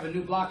didn't have a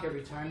new block every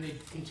time. They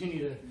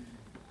continue to.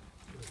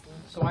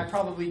 So I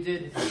probably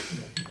did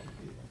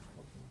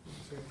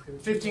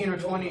 15 or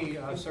 20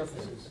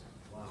 surfaces.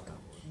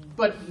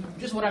 But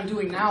just what I'm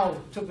doing now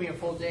took me a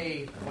full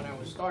day when I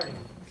was starting.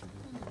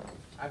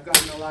 I've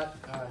gotten a lot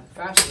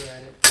faster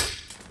at it.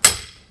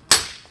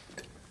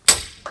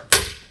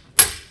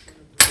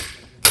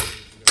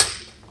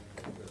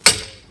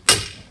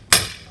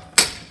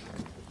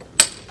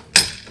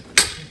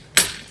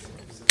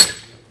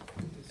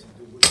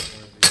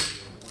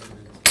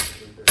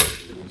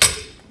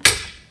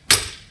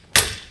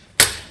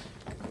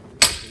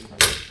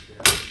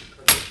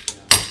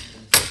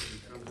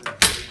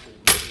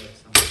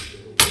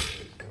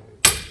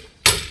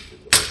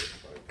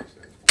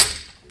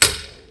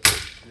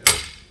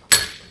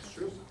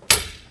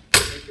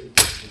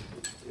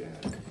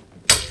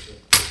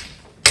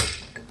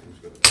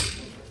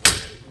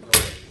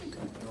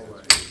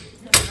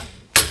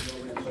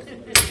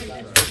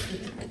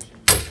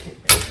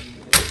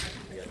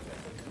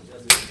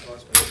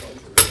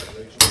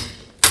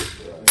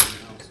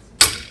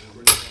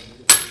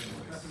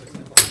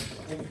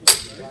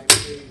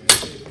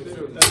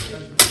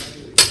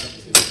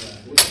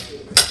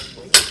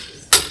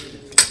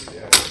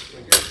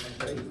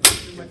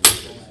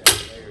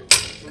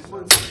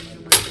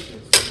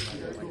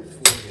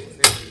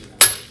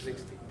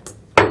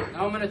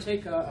 Now I'm going to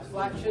take a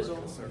flat chisel,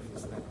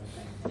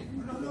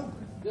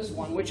 this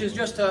one, which is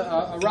just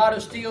a rod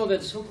of steel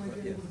that's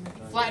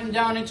flattened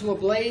down into a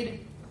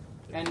blade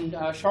and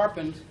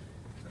sharpened.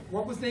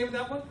 What was the name of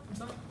that one?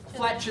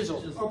 Flat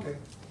chisel. Okay.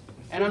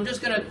 And I'm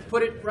just going to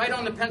put it right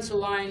on the pencil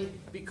line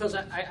because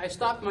I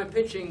stopped my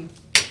pitching.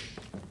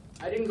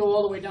 I didn't go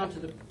all the way down to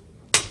the,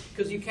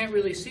 because you can't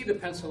really see the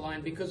pencil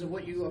line because of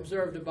what you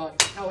observed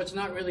about how it's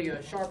not really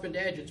a sharpened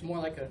edge, it's more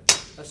like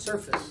a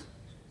surface.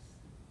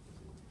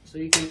 So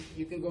you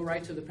can go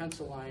right to the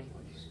pencil line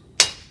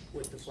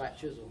with the flat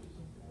chisel.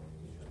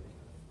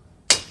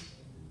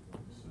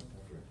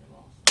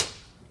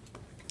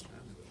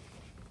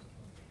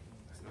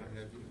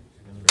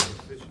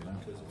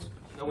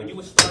 Now, when you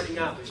were starting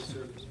out,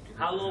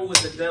 how long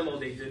was the demo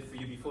they did for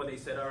you before they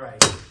said, all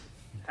right,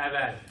 have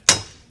at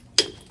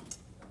it?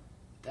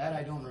 That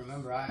I don't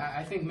remember.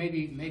 I think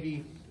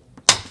maybe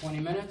 20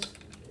 minutes.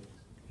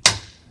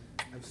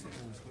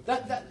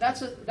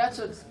 That's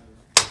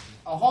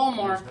a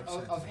hallmark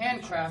of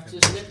handcrafts,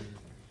 is that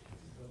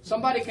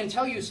somebody can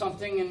tell you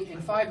something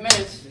in 5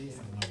 minutes,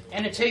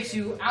 and it takes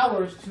you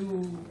hours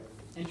to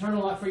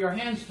internalize for your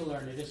hands to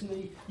learn it.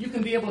 You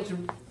can be able to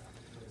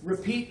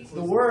repeat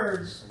the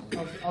words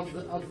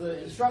of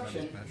the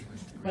instruction,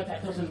 but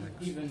that doesn't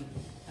even,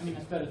 I mean,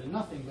 that's better than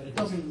nothing, but it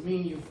doesn't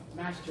mean you've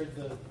mastered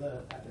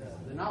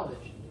the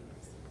knowledge.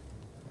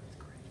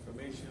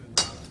 Information and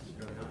knowledge.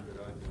 gotta have good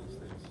eye for these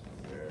things.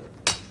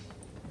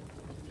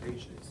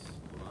 Patience,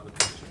 a lot of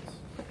patience.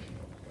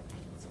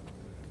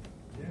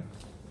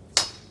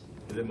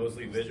 Is it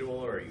mostly visual,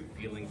 or are you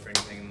feeling for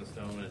anything in the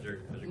stone as you're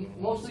going?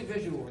 Mostly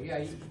visual,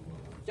 yeah.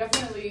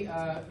 Definitely,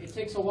 it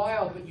takes a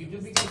while, but you do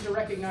begin to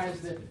recognize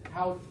that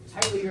how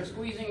tightly you're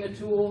squeezing the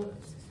tool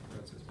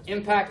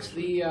impacts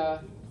the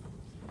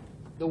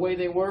way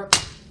they work.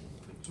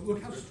 So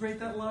look how straight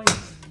that line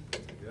is.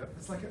 Yep.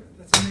 It's like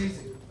that's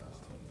amazing.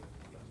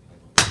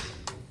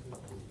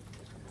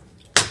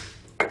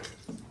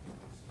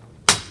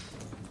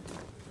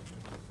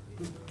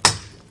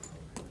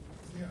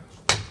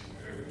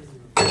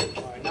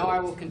 All right, now I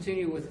will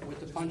continue with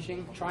the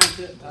punching, trying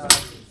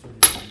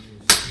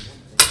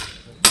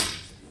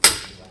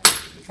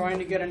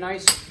to get a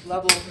nice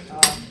level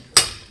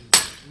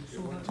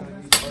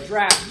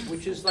draft,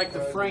 which is like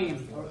the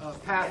frame,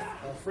 path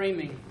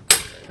framing.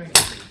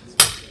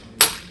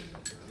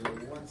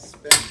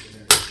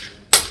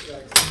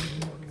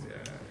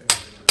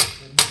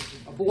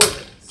 A border.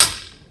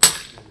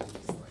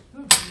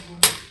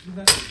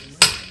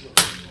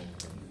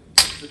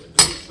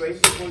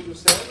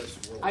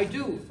 I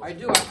do.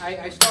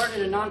 I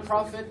started a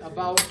nonprofit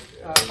about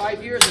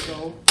 5 years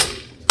ago,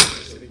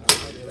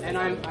 and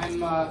I'm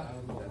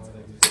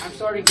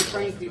starting to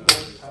train people.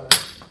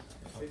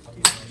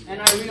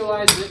 And I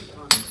realize that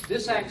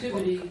this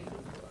activity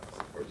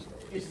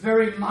is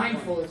very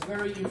mindful. It's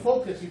very, you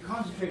focus, you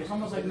concentrate. It's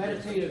almost like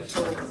meditative.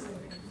 So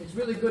it's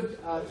really good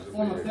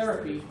form of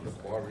therapy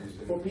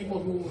for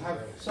people who have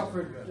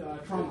suffered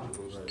trauma.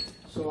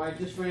 So I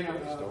just ran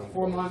a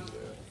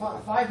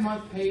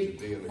 5-month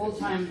paid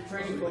full-time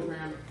training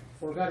program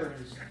for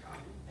veterans.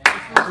 And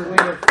it's a way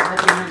of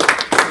helping them.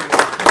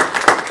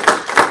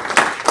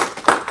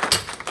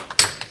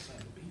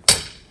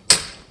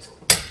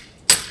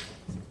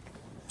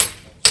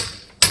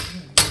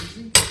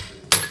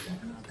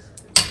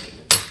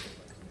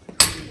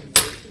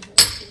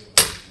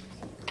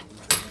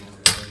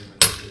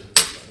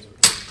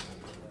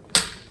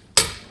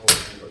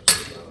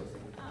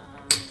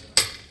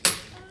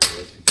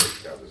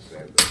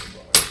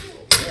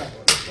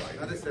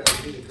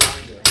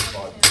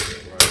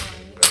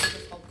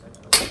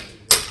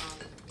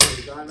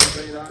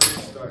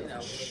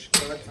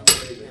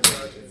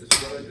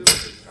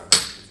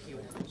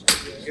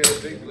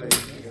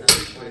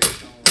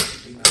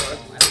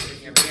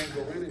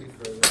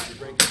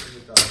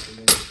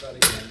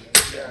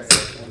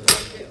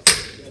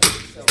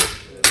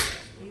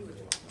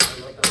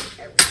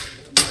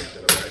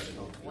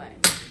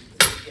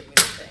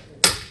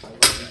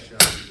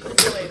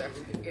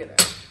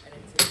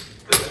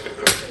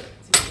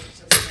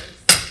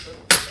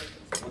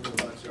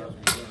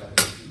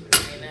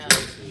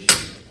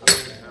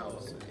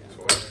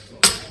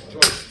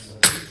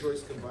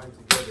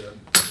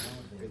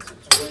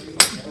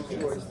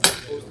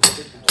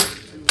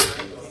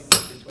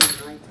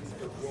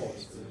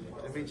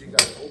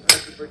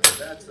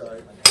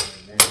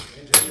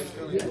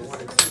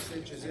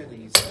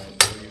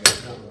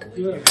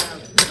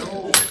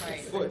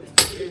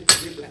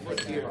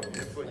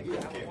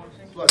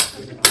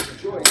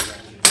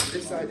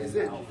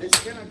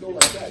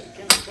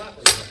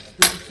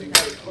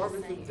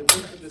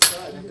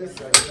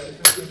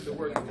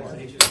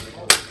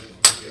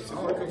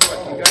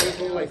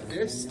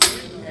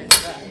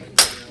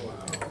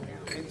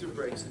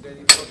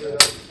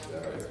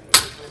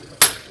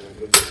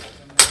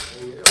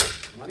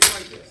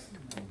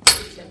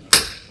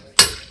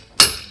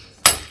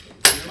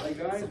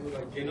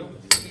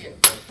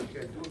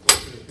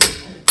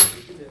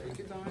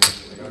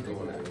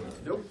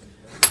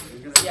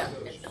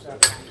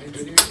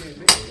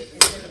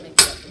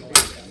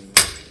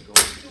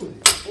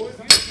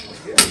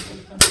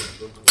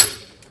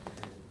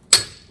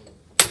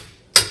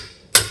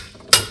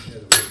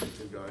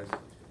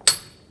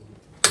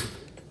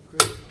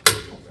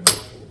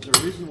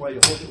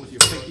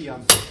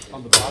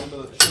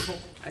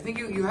 I think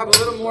you have a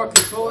little more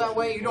control that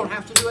way. You don't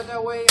have to do it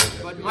that way,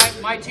 but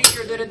my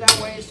teacher did it that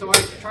way, so I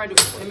tried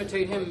to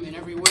imitate him in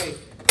every way.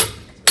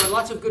 But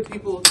lots of good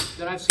people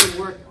that I've seen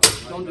work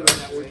don't do it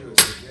that way.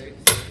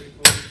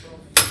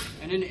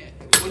 And then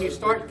when you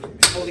start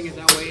holding it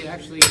that way, it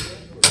actually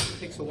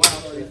takes a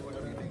while to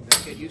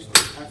get used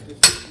to it. After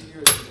 50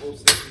 years, the whole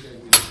system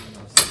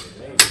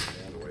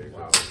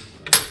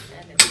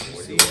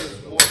you see,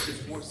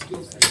 there's more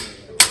skills.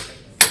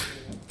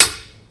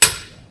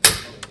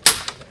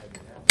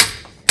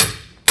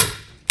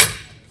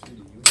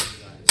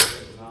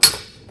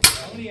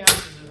 How many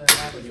ounces does that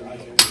have in your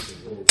eyes?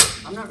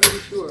 I'm not really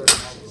sure.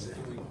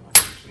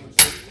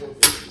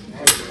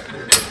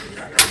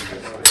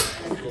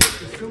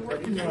 Still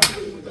working on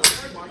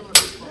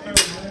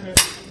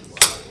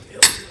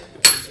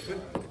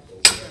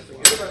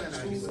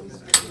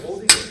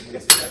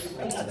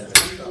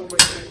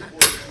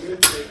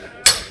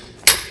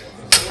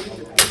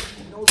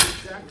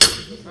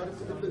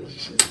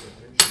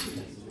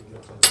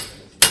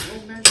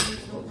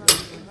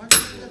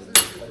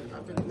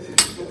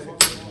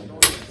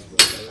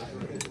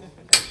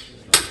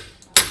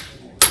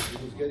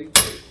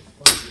steady tape.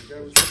 The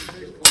guy was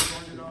steady tape,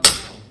 $400 an hour.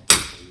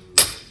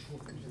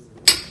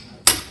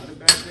 Not a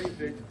bad tape,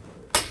 Vic.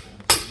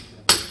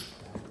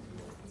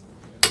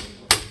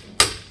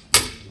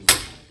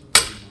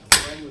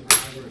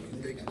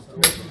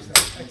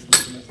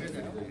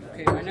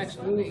 Okay, my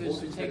next move is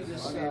to take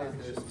this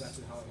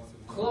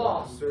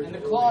claw, and the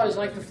claw is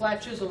like the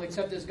flat chisel,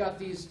 except it's got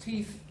these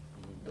teeth.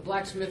 The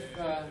blacksmith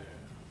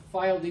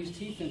filed these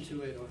teeth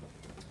into it.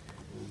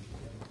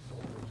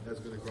 That's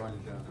going to grind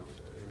it down.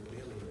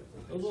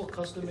 Those all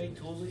custom-made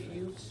tools that you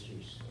use?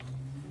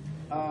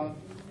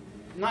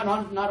 Not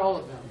all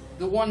of them.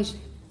 The ones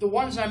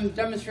I'm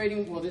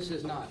demonstrating, well, this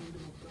is not.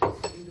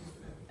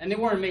 And they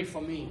weren't made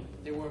for me.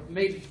 They were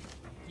made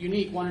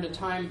unique, one at a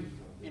time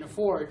in a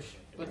forge,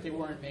 but they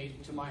weren't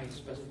made to my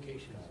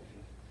specifications.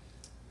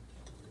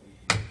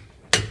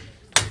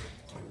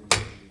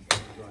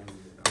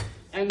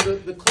 And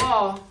the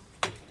claw,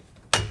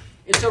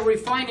 it's a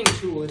refining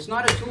tool. It's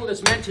not a tool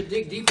that's meant to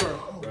dig deeper.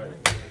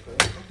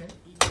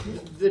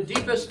 The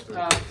deepest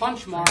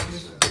punch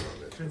marks.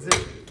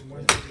 Transition from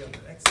one to the other.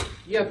 Excellent.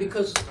 Yeah,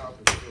 because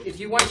if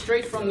you went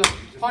straight from the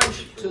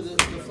punch to the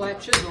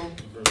flat chisel,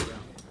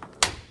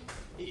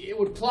 it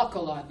would pluck a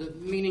lot,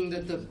 meaning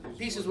that the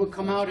pieces would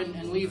come out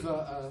and leave it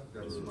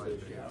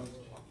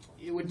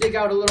would dig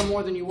out a little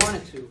more than you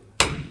wanted to.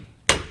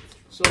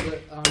 So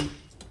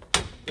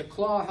the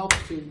claw helps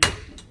to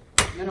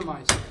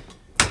minimize that.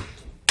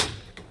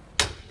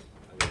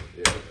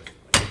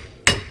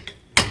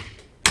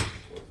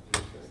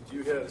 Do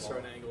you hit at a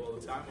certain angle all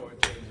the time, or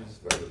it changes?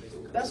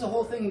 That's the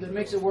whole thing that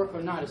makes it work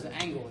or not, is the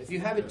angle. If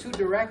you have it too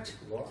direct,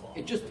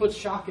 it just puts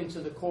shock into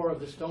the core of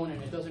the stone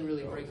and it doesn't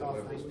really break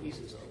off nice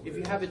pieces. If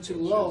you have it too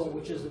low,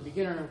 which is the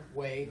beginner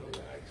way,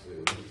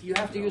 you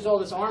have to use all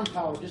this arm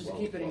power just to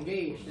keep it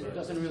engaged, and it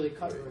doesn't really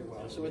cut very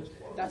well. So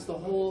that's the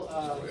whole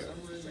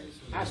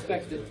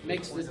aspect that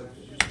makes the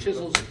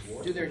chisels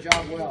do their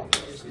job well,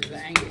 is the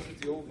angle.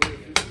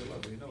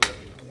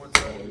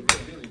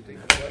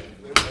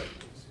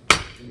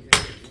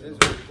 There's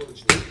what we call it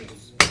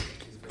staples.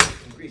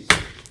 In Greece.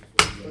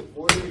 Put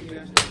water in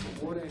here,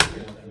 water in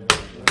here.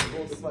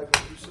 Hold the pipe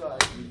on two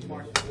sides, and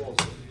mark the walls.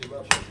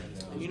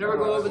 And you never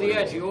go over the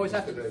edge. You always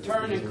have to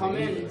turn and come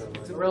in,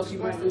 or else you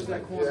might lose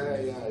that corner.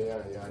 Yeah.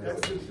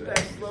 That's the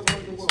best level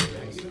in the world.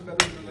 Even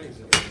better than the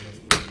laser.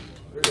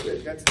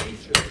 That's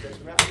nature. That's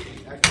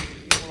gravity. Actually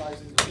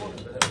equalizing the water.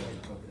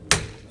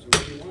 So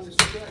if you want to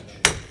stretch,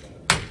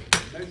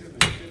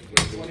 measurement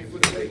 15, 20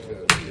 foot away.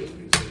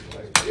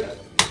 Yeah.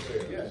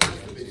 Yeah.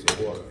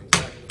 Water.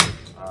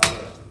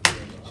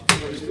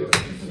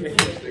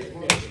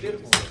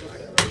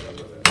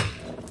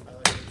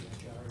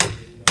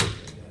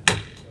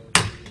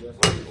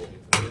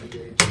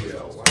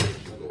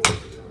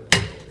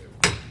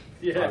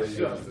 Yeah,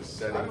 sure. I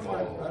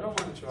don't want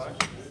to charge.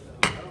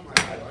 I don't mind.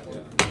 I can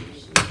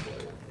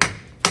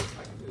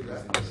do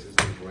that. This is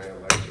the grand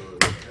lecturer.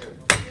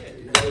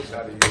 He knows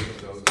how to use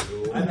those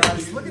tools. I know how to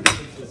use Look at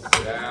this.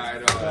 Yeah, I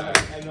know that.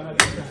 I know how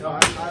to use No, I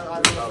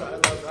love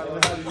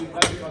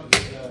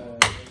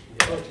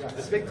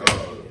the big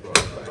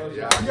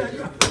yeah.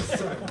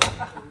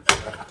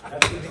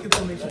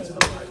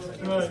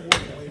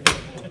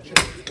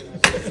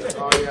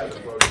 Oh yeah, the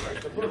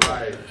prototype. You're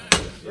right.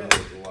 The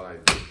line.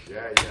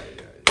 Yeah.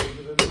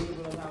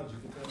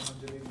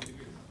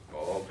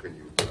 Oh, can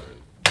you turn?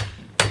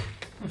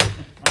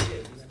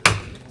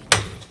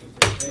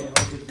 Hey,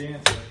 like a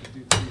dancer, I could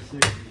do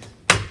 360s.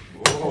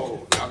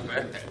 Whoa, not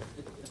bad.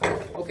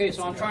 Okay,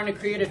 so I'm trying to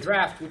create a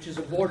draft, which is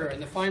a border,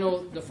 and the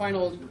final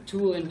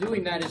tool in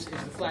doing that is the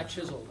flat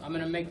chisel. I'm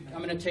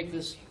gonna take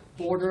this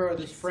border or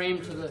this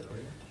frame to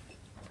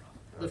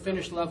the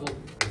finished level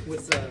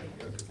with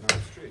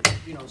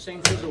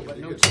same chisel but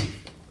no teeth.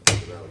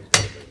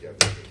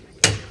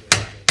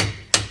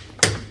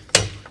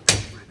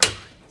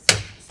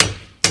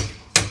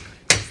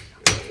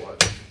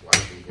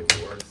 Watching him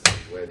work,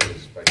 where the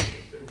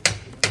speculative.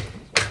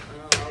 I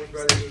was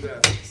ready to do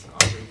that.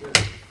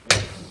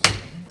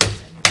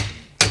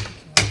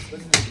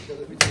 Listen, because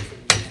let me tell you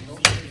something. There's no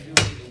better view in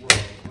the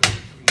world when you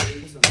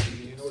create something and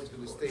you know it's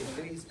going to stay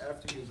days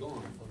after you're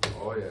gone.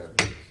 Oh, yeah.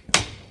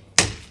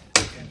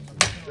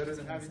 Better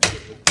than having to do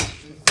it.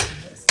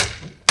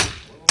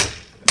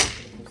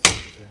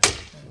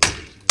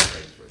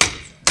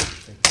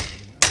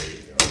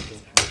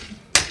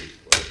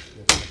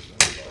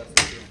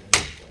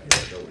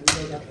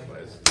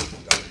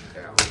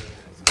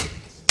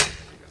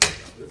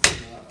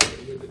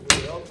 With the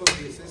help of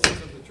the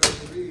assistance of the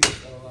treasuries,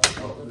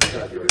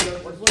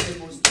 What was the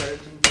most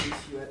challenging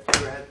piece you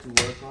ever had to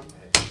work on?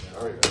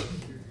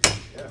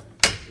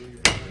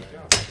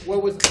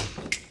 Well, with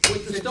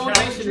the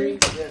stonemasonry,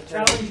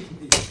 Challenging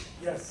piece.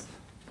 Yes.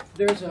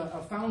 there's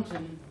a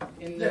fountain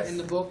in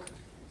the book.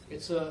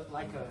 It's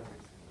like a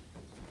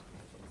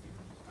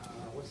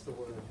what's the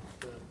word?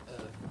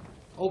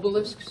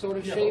 obelisk sort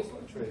of shape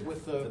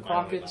with the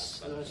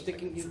crockets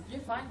sticking.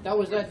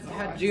 That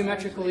had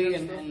geometrically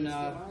and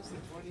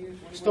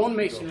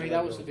stonemasonry.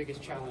 That was the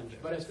biggest challenge.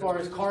 But as far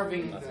as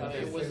carving,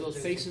 it was those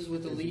faces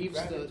with the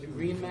leaves, the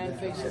Greene man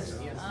faces.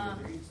 Yes.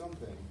 Read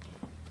something,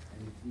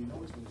 and you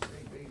know it's going to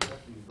stay based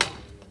after you draw it.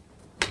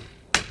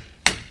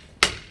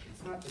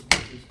 It's not the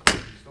these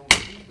stone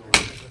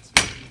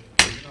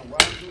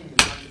what I'm doing is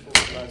not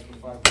supposed to last for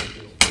 5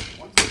 years.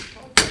 Once it's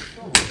carved, it's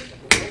stone.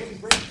 Nobody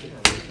breaks it.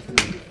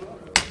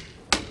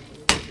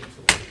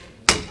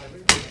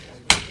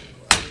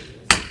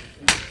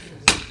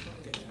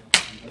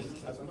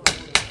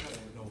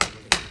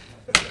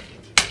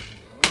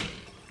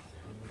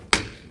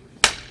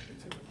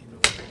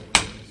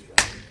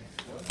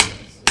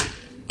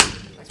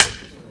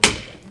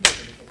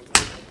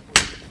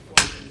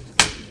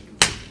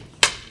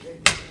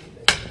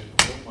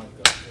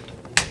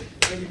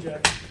 Thank you,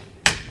 Jack.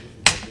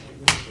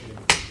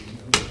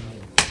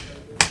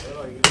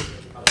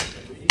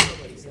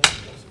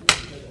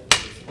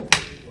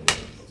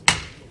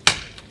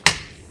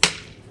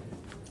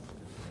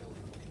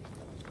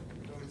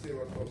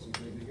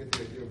 You get the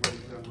idea of what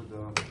he's done with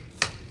the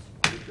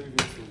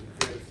previous, he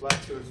created flat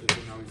surfaces,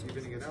 and now he's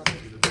evening it out and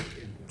he's back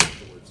in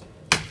afterwards.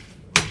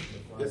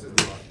 This is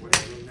what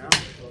he's doing now.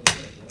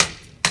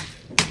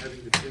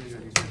 Having the tuning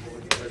that he's been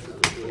holding pressure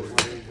to do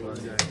one angle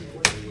exactly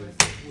what he was.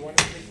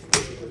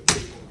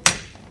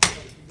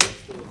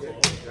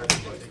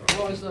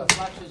 Oh, it's the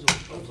flat chisel.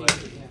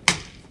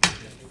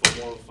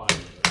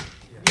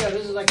 Yeah,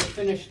 this is like a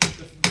finished,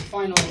 the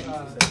final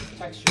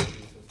texture.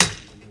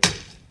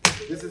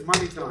 This is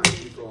money time,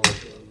 we call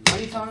it.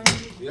 Money time?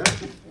 Yeah?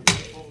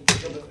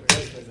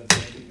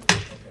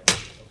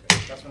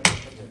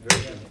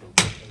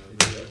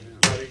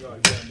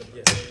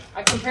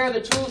 I compare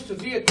the tools to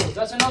vehicles.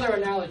 That's another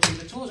analogy.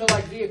 The tools are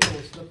like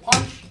vehicles. The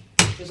punch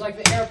is like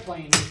the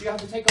airplane. If you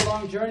have to take a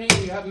long journey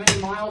and you have many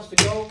miles to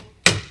go,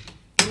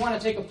 you want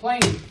to take a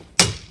plane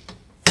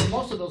for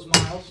most of those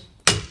miles.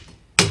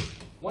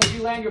 Once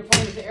you land your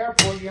plane at the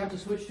airport, you have to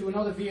switch to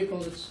another vehicle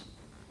that's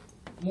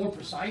more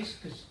precise,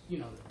 because, you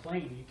know, the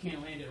plane, you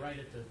can't land it right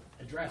at the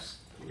address.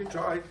 You can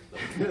try.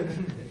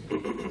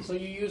 So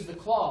you use the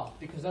claw,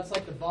 because that's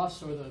like the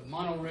bus or the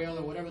monorail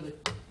or whatever the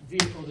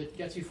vehicle that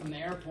gets you from the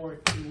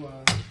airport to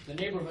the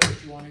neighborhood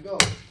that you want to go.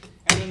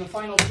 And then the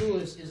final tool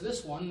is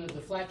this one,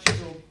 the flat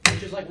chisel,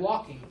 which is like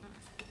walking.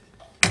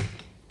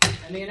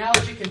 And the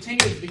analogy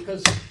continues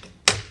because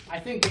I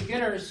think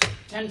beginners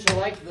tend to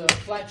like the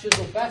flat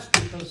chisel best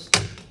because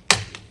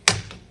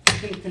you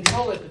can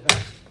control it the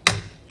best.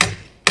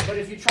 But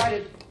if you try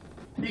to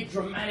make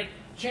dramatic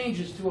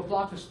changes to a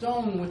block of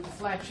stone with the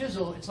flat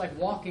chisel, it's like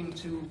walking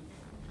to,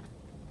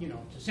 you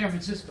know, to San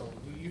Francisco.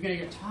 You're going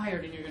to get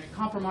tired and you're going to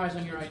compromise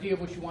on your idea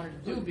of what you wanted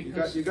to do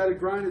because... You got to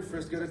grind it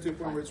first, get it to a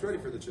point where it's ready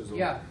for the chisel.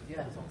 Yeah.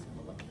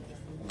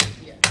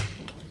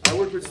 I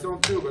work with stone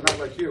too, but not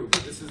like you.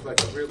 This is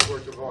like a real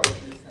work of art.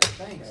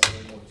 Thanks.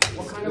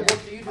 What kind of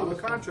work do you do? I'm a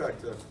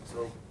contractor,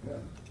 so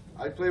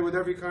I play with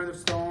every kind of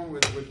stone,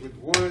 with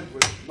wood,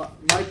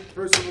 my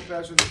personal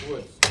passion is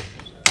wood.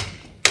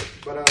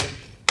 But I'm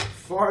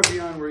far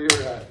beyond where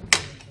you're at.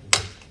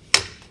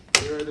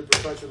 You're at the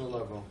professional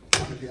level.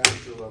 I'm at the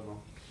amateur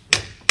level.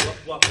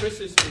 While Chris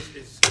is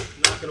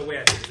knocking away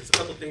at it, there's a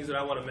couple things that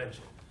I want to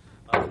mention.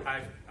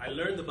 I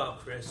learned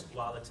about Chris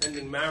while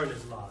attending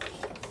Mariners Lodge.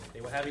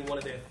 They were having one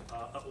of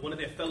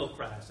their fellow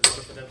crafts. In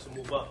order for them to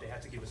move up, they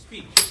had to give a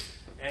speech.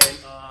 And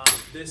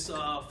this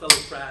fellow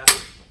craft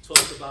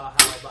talked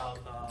about how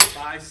about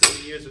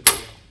 5-7 years ago,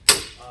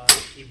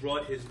 he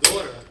brought his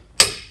daughter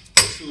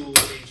to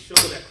a show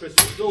that Chris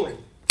was doing.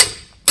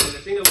 And the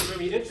thing that was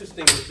very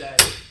interesting was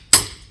that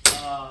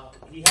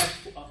he had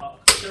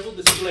several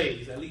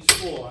displays, at least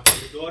 4,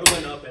 and the daughter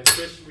went up, and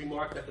Chris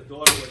remarked that the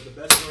daughter was the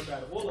best worker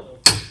out of all of them.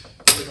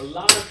 There's a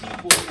lot of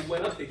people who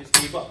went up, they just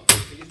gave up.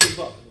 They just gave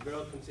up, and the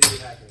girl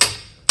continued hacking.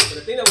 But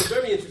the thing that was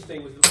very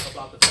interesting was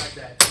about the fact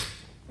that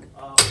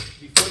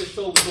before the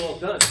show was all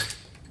done,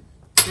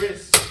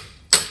 Chris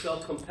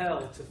felt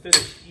compelled to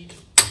finish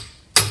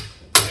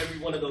every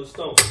one of those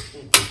stones.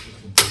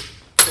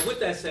 So with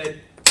that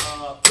said,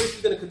 Chris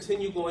is going to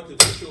continue going through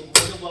this. You're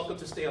more than welcome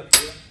to stay up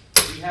here.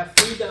 We have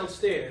food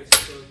downstairs,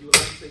 so if you would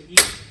like to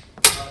eat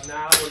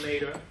now or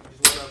later, you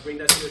just want to bring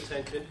that to your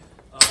attention.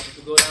 You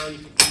can go down, you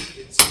can eat.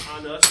 It's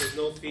on us. There's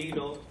no fee,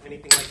 no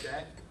anything like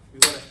that. We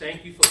want to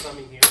thank you for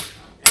coming here.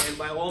 And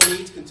by all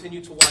means,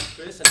 continue to watch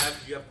Chris. And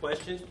if you have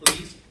questions,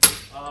 please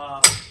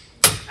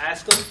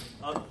ask him.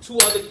 2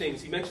 other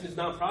things. He mentioned his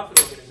nonprofit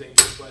organization,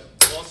 but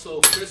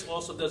also Chris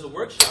also does a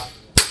workshop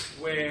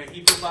where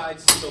he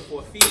provides,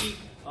 for a fee,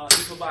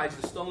 he provides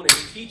the stone and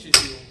he teaches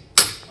you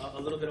a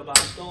little bit about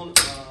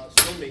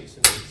stonemasonry.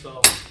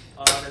 So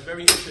that's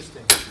very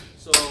interesting.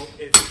 So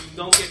if you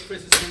don't get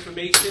Chris's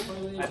information,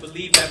 I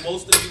believe that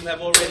most of you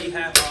have already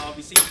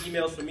received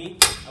emails from me.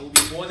 I will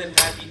be more than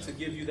happy to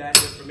give you that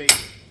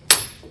information.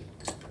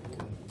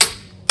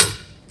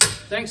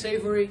 Thanks,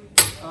 Avery.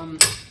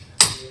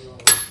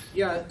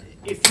 Yeah,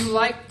 if you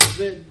like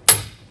the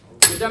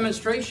the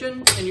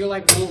demonstration, and you're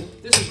like, well,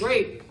 this is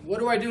great. What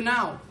do I do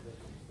now?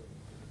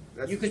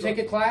 You can take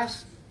a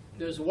class.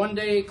 There's a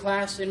one-day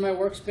class in my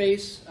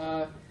workspace,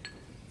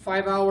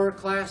 5-hour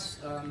class.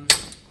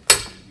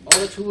 All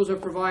the tools are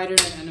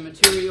provided and the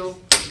material.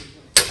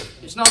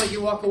 It's not like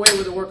you walk away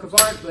with a work of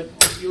art, but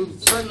you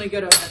certainly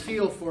get a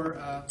feel for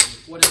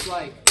what it's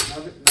like.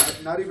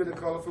 Not even a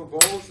colorful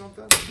bowl or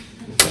something?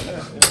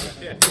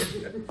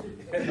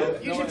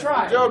 You should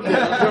try. I don't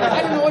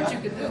know what you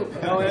could do.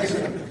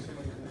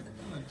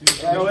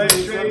 No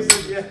extras.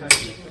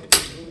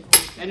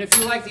 And if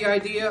you like the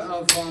idea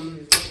of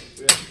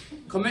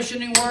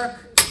commissioning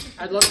work,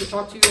 I'd love to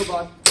talk to you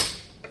about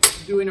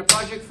doing a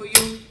project for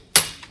you.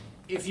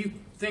 If you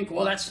think,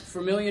 well, that's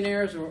for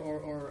millionaires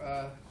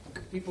or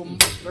people,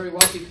 very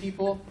wealthy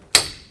people.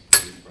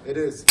 It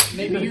is.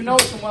 Maybe you know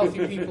some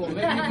wealthy people.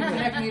 Maybe you can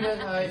connect me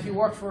to, if you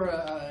work for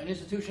an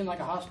institution like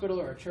a hospital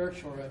or a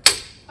church, or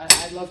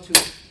I'd love to,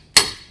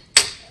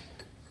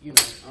 you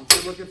know. I'm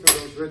still looking for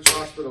those rich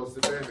hospitals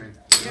to pay me.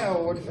 Yeah,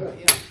 or,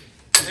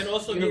 yeah. And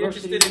also, if you're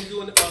interested in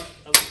doing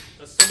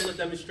a similar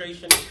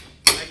demonstration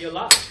at your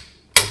lot.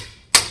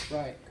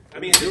 Right. I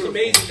mean, it's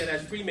amazing that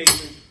as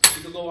Freemasons,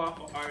 we could go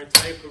our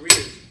entire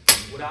careers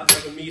without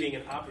ever meeting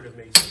an operative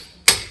Mason,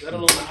 let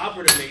alone an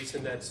operative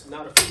Mason that's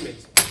not a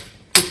Freemason.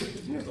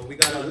 So we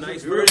got a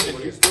nice version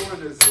What here. he's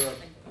doing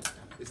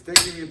is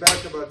taking me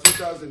back about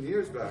 2,000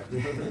 years back.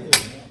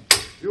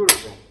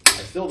 Beautiful.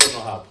 I still don't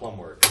know how plumb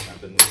works. I've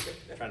been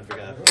trying to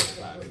figure that out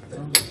for a long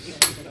time.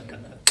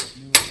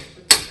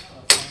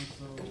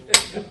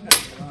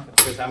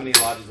 Chris, how many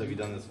lodges have you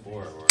done this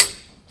for? Or?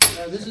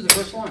 This is the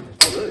first one.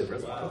 Oh, really?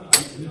 First one?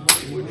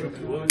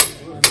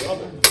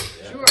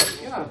 Sure,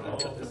 yeah.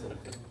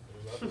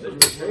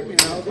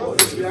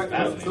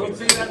 Don't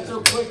say that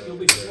so quick, you'll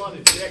be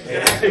flooded.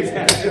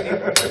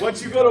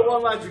 Once you go to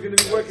one lodge, you're going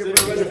to be working for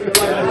the rest of your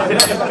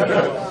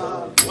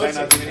life. Might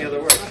not do any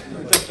other work.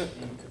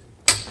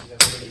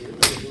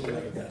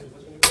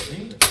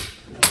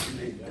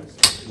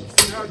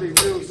 See how they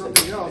do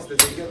something else, that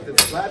they get the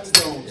flat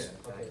stones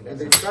and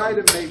they try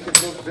to make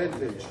it look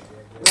vintage.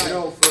 You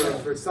know,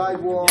 for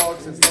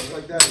sidewalks and stuff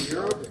like that in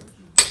Europe.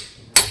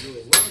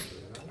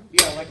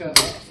 Yeah, like a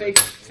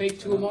fake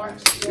tool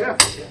marks. Yeah.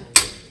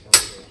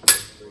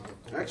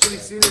 Actually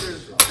seen it in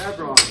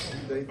Hebron.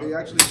 They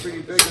actually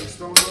pretty big on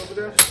stone over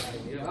there.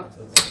 Yeah.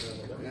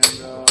 And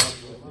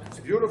it's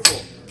beautiful.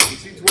 You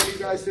see 20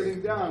 guys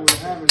sitting down with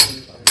hammers.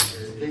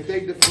 And they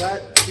take the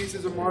flat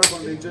pieces of marble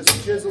and they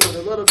just chisel it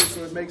a little bit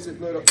so it makes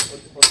it look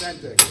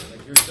authentic.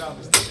 Like your job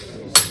is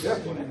Yeah,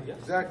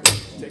 exactly.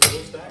 take a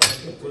little stack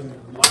and put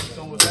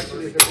limestone with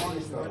Actually, if you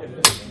want style.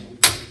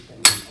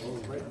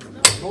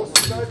 Most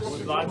of the guys want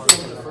to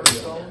limestone with the first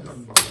stone.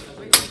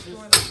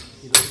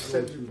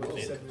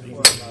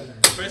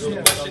 First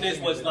question is,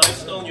 was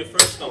limestone your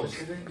first stone?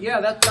 Yeah,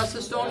 that's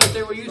the stone that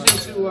they were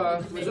using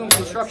to resume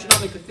construction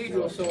on the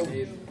cathedral. So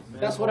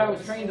that's what I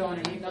was trained on,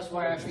 and that's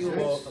why I feel,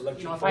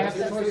 you know, if I have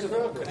the choice of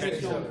any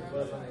stone.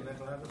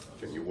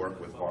 Can you work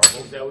with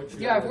marble?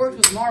 Yeah, I've worked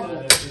with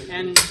marble,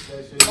 and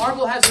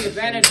marble has the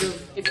advantage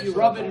of if you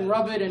rub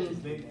it,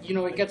 and you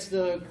know, it gets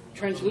the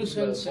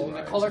translucence and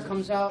the color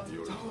comes out.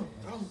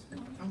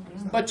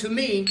 But to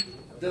me,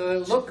 the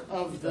look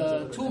of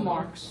the tool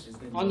marks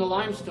on the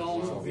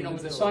limestone, you know,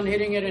 with the sun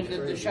hitting it and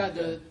the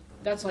shadow,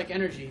 that's like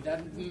energy.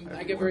 That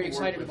I get very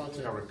excited about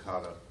that.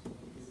 Terracotta.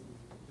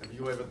 Have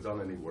you ever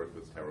done any work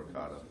with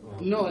terracotta?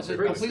 No, it's a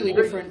completely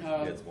different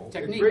It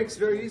technique. breaks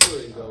very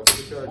easily, though.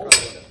 The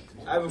terracotta.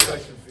 I have a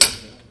question for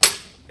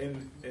you.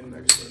 In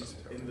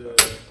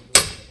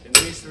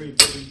the masonry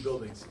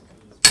buildings,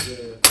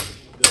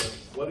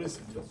 what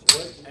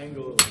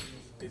angle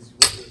is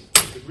the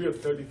degree of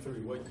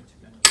 33? What is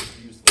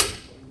used for?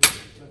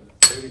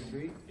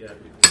 33. Yeah.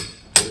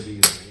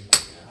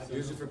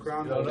 Use it for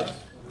crown moldings.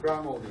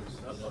 Crown moldings.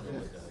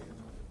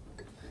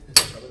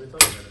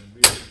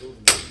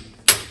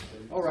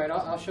 All right,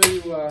 I'll show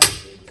you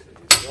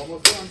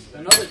Almost done.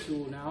 another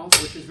tool now,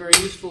 which is very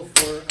useful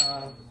for.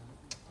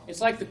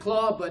 It's like the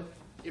claw, but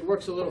it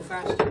works a little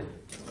faster.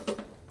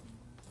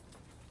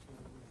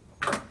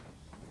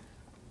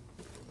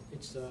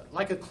 It's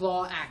like a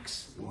claw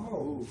axe.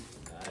 Whoa.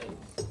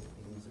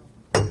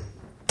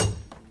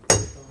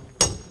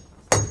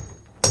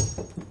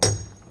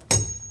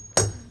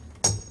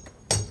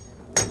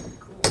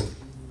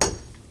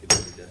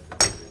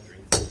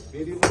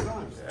 Medieval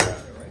times.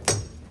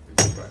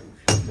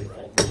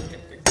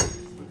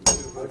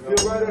 I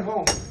feel right at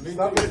home.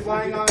 Stop me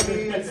flying on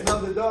me and smell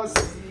the dust.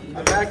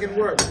 I'm back in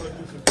work.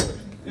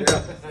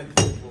 Yeah.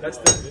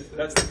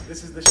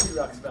 This is the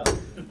sheetrock smell.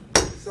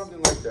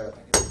 Something like that.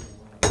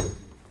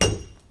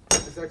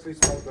 This actually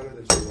smells better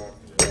than sheetrock.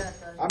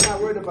 I'm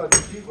not worried about the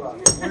sheetrock.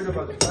 I'm worried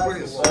about the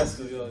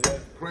plastic wall.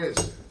 Chris,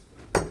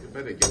 you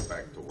better get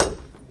back to work.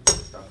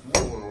 Stop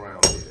fooling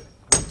around here.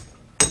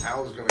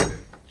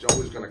 Joe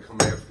is gonna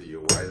come after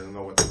you. I don't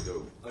know what to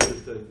do.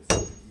 Understood.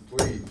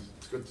 Please,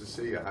 it's good to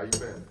see you. How you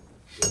been?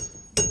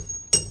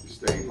 You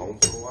staying home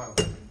for a while?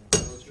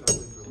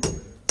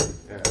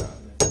 Yeah,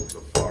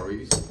 the Far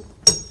East.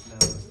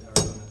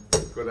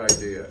 good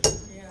idea.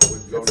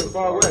 We'd go It's to the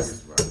Far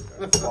West.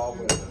 Far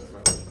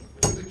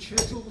West. Do the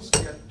chisels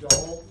get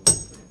dull?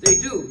 They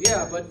do,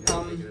 yeah, but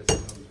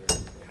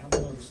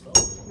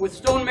with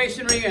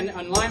stonemasonry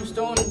and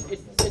limestone,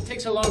 it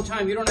takes a long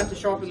time. You don't have to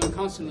sharpen them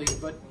constantly.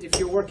 But if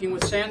you're working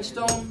with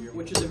sandstone,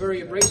 which is a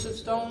very abrasive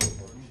stone,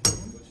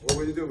 What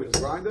would you do with a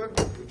grinder?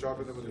 You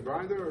sharpen them with a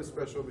grinder or a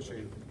special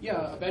machine?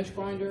 yeah, a bench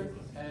grinder.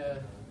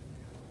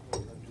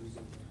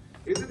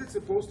 Isn't it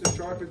supposed to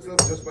sharpen itself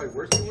just by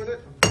working with it?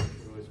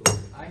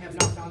 I have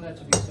not found that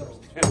to be so.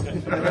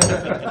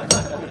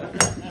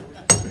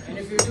 And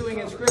if you're doing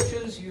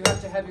inscriptions, you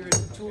have to have your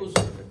tools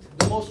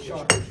the most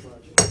sharp.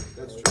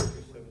 That's true.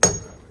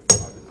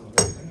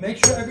 And make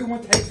sure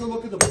everyone takes a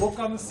look at the book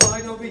on the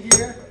side over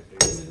here.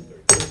 It's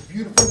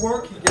beautiful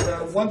work. You get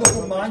a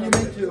wonderful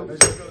monument to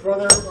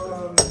Brother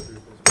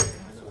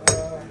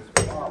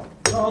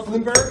Charles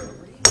Lindbergh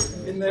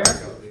in there,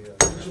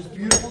 which is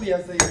beautiful. He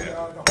has the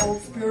whole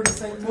spirit of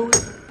St.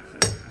 Louis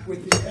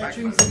with the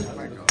etchings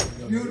and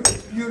beautiful,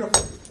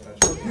 beautiful.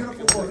 So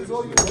beautiful work. It's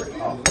all your work.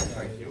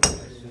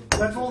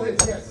 That's all his,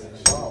 yes.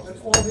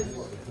 That's all his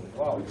work.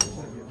 Wow.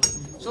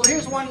 So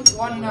here's one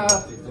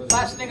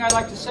last thing I'd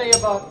like to say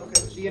about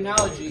the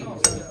analogy. Well,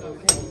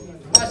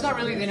 it's not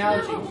really the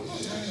analogy.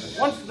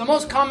 The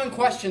most common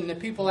question that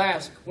people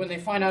ask when they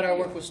find out I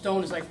work with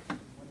stone is like,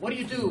 what do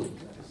you do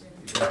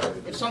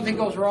if something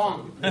goes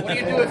wrong? What do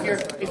you do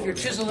if you're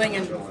chiseling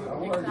and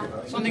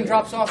something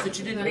drops off that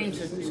you didn't mean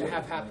to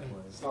have happen?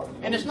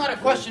 And it's not a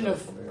question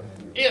of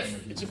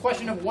if, it's a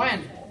question of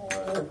when.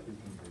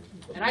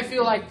 And I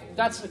feel like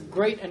that's a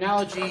great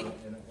analogy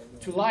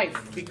to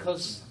life,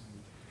 because,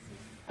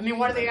 I mean,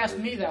 why do they ask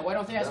me that? Why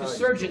don't they ask a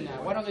surgeon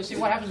that? Why don't they say,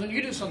 what happens when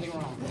you do something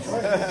wrong? Or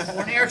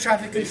an air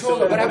traffic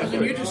controller, what happens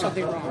when you do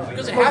something wrong?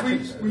 Because it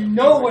happens. We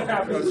know what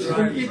happens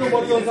when either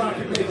one of those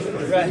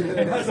occupations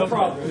has a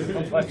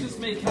problem. Just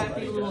make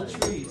happy little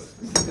trees.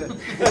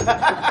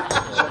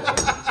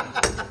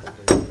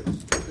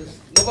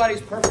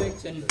 Nobody's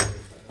perfect, and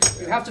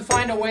you have to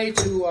find a way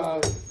to,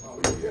 I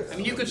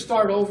mean, you could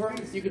start over.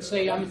 You could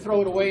say, I'm going to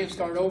throw it away and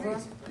start over.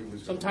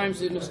 Sometimes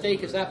the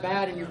mistake is that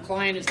bad and your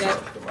client is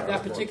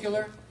that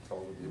particular.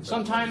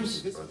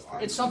 Sometimes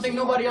it's something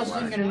nobody else is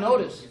even going to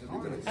notice.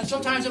 And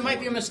sometimes it might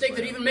be a mistake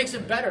that even makes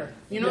it better.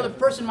 You know, the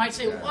person might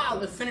say, wow,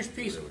 the finished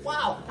piece,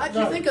 wow, how'd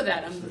you think of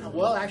that?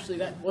 Well, actually,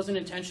 that wasn't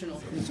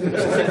intentional. Looking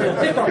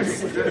at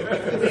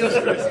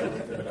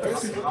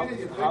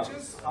your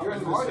pictures, you're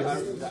an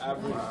artist.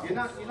 You're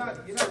not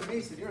a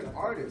mason, you're an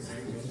artist.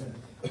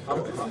 See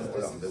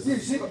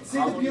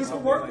the beautiful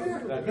work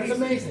there? It's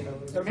amazing.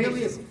 It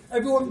really is.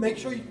 Everyone, make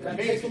sure you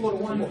take a look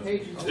at one more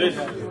page. About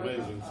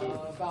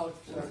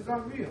It's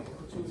unreal.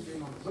 2-3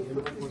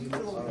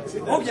 months.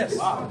 Oh, yes.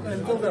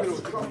 And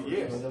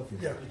Philadelphia.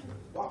 Yeah.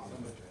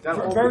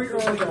 Very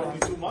early on.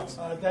 2 months?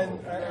 Then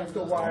after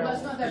a Well, while,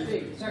 that's not that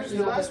big. It's actually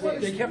not that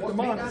big. they kept them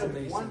on as a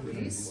One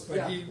mason. piece?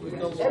 But he was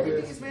no longer.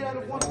 Everything is made out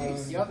of one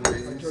piece. Yep.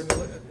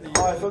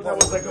 Oh, I thought that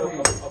was like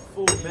a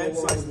full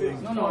man-sized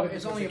thing. No,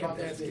 it's only about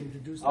that big.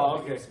 Oh,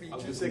 okay. I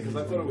was just saying, because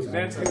I thought it was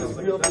man-sized. I was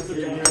like, that's the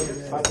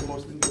That's the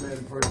most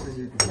demanding person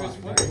you can find.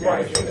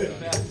 Right.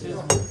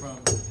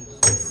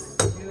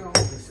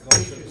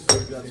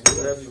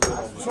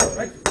 Sorry,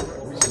 right?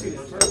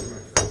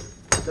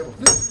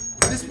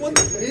 This one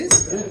is?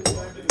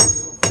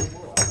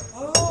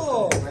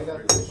 Oh.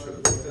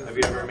 Have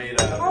you ever made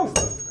a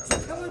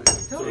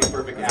sort of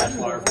perfect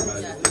ashlar from a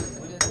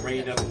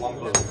grain of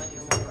lump of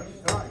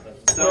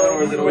stone,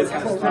 or is it always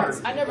kind of start?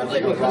 I never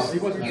did, because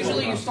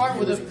usually you start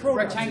with a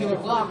rectangular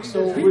block,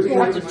 so you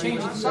have to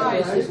change its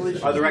size.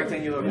 Are the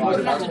rectangular You blocks?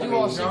 wouldn't have to do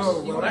all 6. You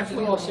wouldn't have to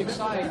do all 6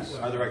 sides.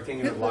 Are the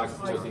rectangular blocks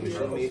mostly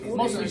machine made?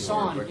 Mostly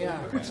sawn,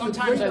 yeah.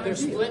 Sometimes they're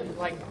split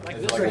like Is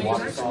this. it like a Way.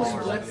 water saw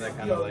or something that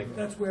kind of like?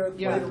 That's where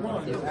Yeah. later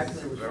on. Do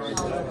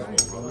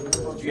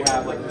you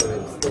have like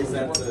the skill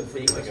set to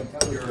take like a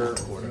pure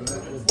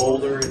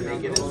boulder and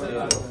make it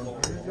into?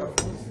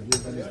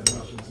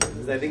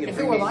 Because I think If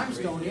it were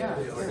limestone, yeah.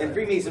 in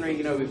Freemasonry,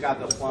 you know, we've got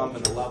the plumb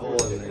and the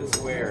level and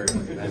square.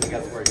 And I think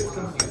that's where it gets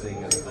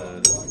confusing. Is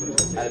the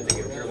how to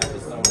take a pure lump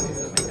of stone and to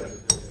make it a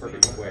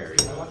perfect square.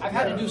 You know? I've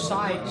had to do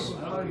sides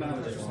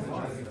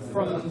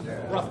from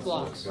rough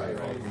blocks.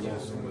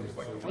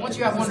 And once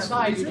you have one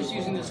side, you're just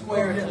using the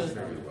square to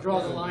draw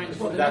the lines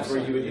for the That's next where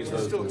you side. would use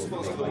those tools. Oh,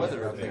 I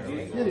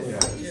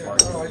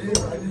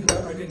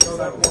didn't know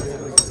that one.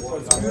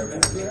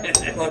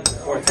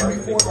 Or it's hard to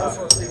make fun.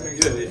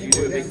 If you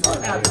do a big part,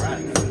 you're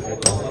right.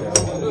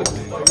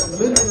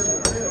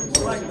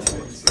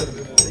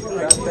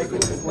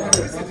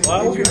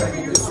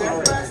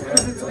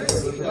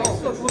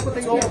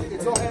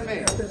 It's all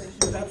handmade.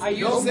 I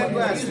use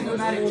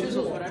pneumatic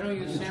chisels, but I don't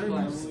use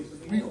sandblast.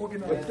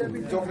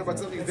 We're talking about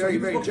something very,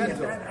 very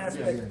gentle.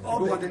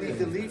 Go underneath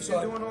the leaves,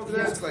 you're doing all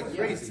that, it's like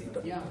crazy.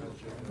 Yeah.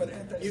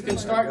 You can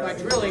start by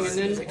drilling and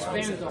then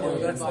expand the hole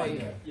by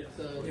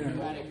the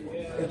pneumatic.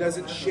 It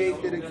doesn't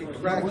shake that it can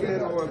crack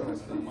it, or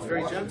it's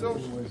very gentle?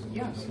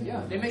 Yes,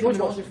 yeah. They make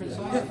them all different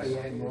sizes.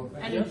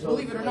 And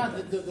believe it or not,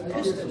 the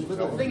piston,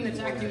 the thing that's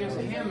acting as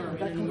a hammer,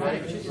 that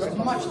pneumatic is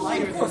much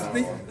lighter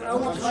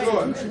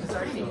than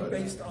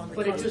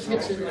but it just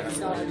hits it like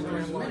 1,000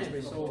 grams a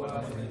minute.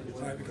 So,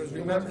 because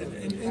remember, in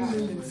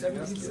England in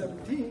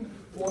 1717,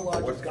 4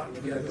 lodges got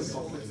together to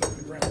call themselves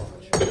the Grand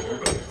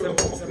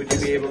Lodge. Would you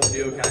be able to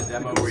do a kind of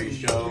demo where you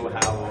show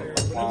how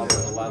plumb and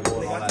the level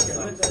and all that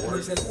stuff He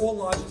works? said all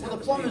lodges. well,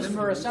 the plumb is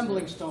for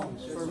assembling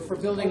stones, for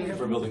building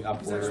For building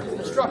upward.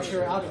 the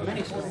structure out of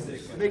many stones.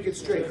 Make it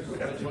straight.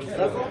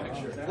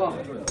 Well,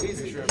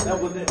 That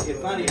wouldn't,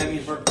 it's not, I mean,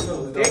 for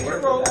people who Take don't your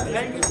work rope, with that,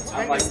 hang it,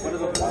 I'm like, what are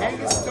the hang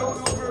a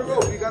stone over a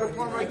rope. You got a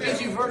plumb right it there.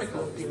 gives you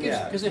vertical. It gives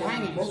because it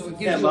hanging, so it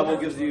gives Yeah, you level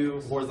gives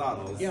you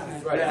horizontals. Yeah.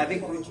 But I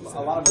think a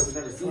lot of us have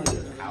never seen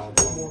how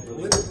plumb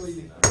really.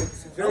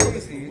 It's very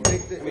easy. You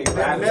take the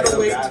Gravity, metal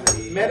weight,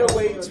 gravity. metal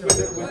weights with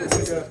the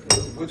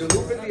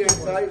loop at the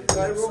end,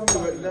 tie rope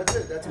to it, and that's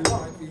it. That's a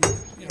plumb.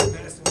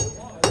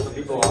 Some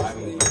people, I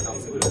mean, some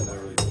people have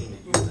never really seen it.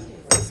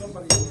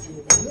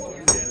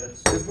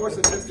 There's more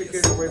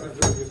sophisticated ways of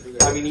doing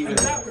this. I mean, even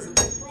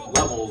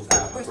levels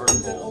have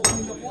vertical.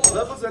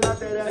 Levels are not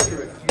that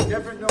accurate. You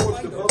never know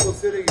if the bubble's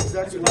sitting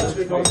exactly where it's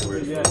supposed to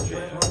be.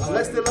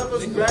 Unless the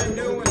level's brand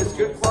new and it's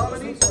good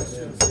quality.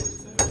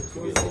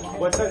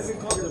 What's that thing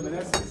called? The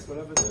Luminescence?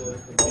 Whatever the...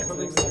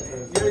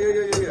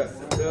 Yeah.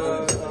 The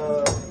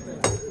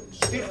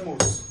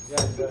stichmus.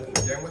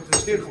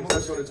 Stichmus,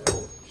 that's what it's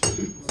called.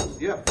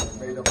 Yeah,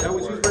 that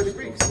was used by the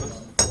Greeks.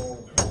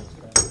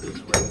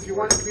 If you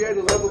want to create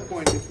a level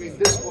point between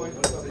this point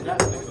and that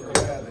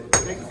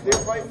point, take a clear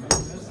pipe,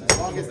 as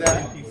long as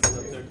that,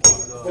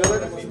 fill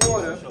it with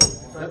water,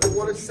 let the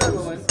water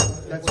settle in,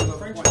 that's your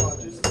level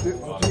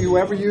point. Do you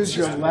ever use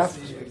your left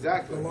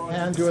Exactly.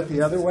 hand, do it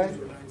the other way?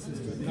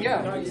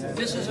 Yeah,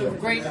 this is a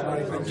great.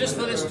 Just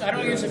for this, I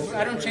don't use it.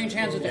 I don't change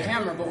hands with the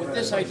hammer, but with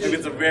this I If do.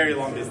 it's a very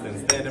long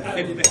distance, then it might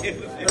make a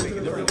difference.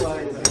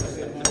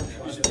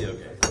 You should be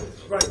okay.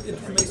 Right,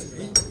 information.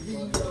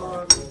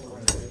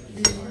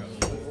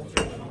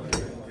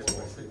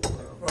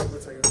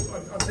 One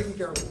second. I'm taking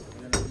care of it.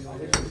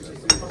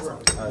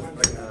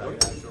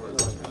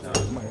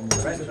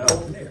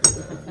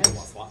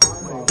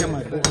 Get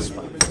my ball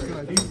spot.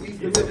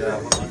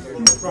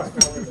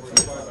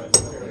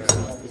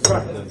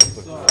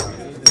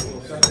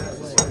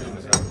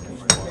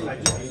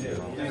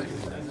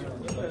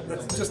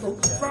 That's just a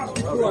drop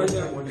before I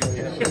know. You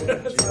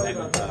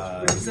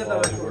said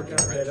that I could work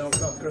out. Yeah, don't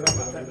come. Because I'm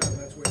not that bad.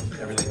 That's weird.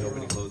 Everything's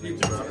open and closing.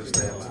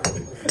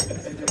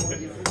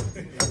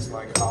 It's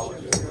like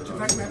college. Did you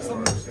pack me up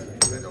something?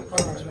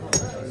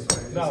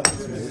 No.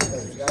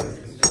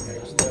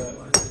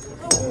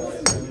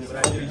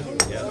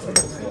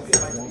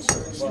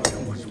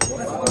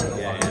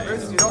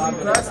 Chris, you don't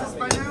need glasses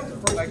by now?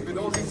 Like with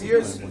all these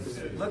years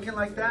looking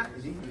like that?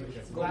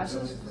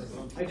 Glasses?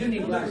 I do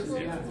need glasses.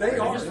 Yeah. They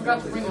I are. just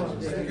forgot to bring them.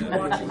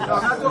 No, I'm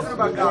not talking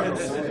about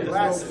goggles.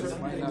 Glasses.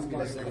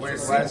 You wear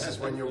glasses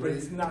when you read.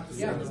 It's not the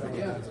Yeah, same.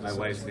 yeah. My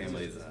wife's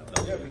family is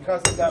Yeah,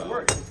 because of that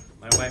work.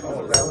 my wife Because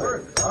of that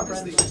work.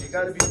 Obviously, you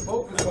got to be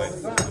focused all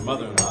the my time.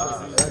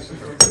 mother-in-law.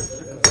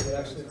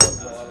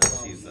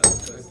 She's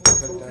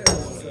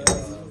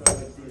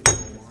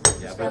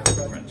yeah, but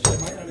French.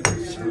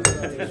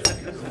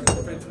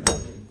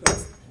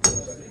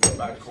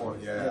 Back corner,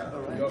 yeah.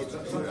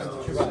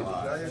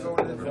 Now you go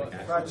in and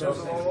fractures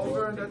them all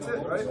over, and that's it,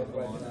 right?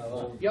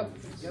 Yep.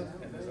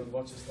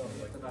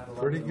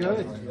 Pretty good. I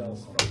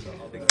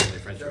think the only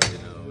French really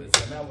know is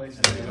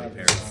my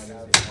parents.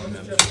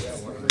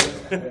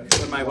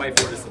 When my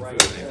wife orders some food,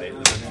 they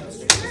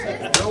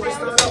No, we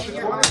start off in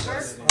the corner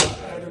first.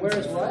 Where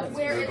is what?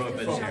 We're both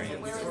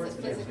vegetarians. Where is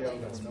this physically?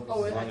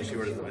 Oh, As long as she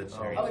orders a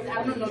vegetarian. Oh, it's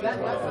I don't know that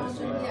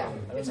fountain. Yeah.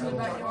 It's in the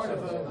backyard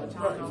of a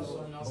townhouse.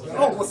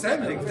 Oh, well,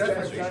 send me.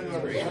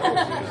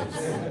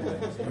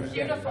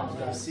 Beautiful.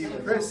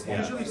 Chris,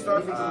 usually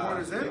start with the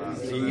corners in.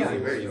 Easy,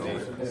 very easy.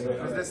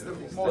 Because that's the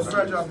most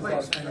fragile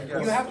place, I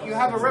guess. You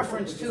have a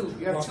reference too.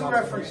 You have two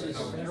references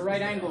at a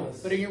right angle,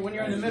 but when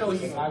you're in the middle,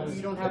 you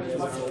don't have as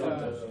much.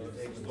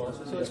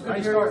 So it's good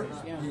to start.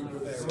 Yeah.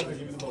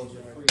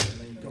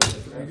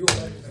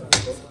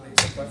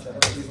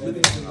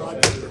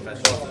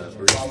 Professional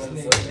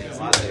baristas.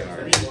 A lot of them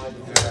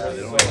are.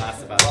 They only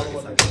last about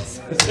 30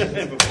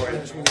 seconds before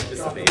it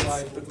dissipates.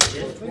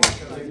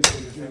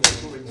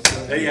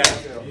 Yeah.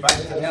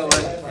 You know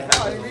what?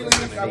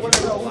 I want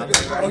to know.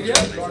 Oh, yeah?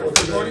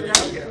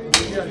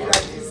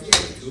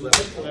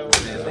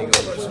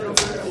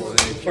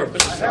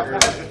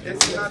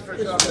 It's not for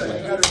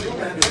chocolate. You got to do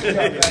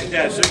that.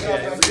 Yeah, sugar.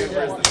 It's good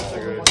first,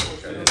 sugar.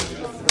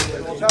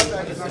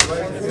 Chocolate is not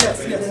right.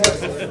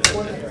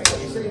 Yes.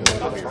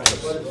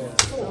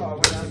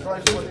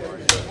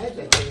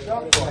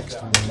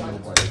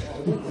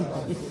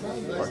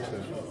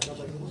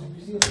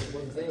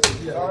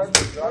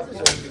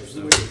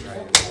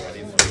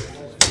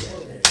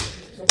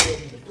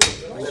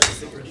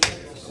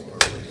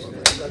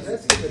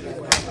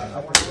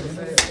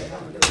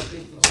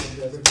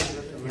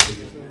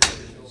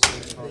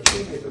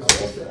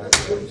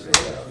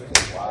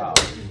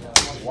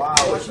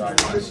 Wow.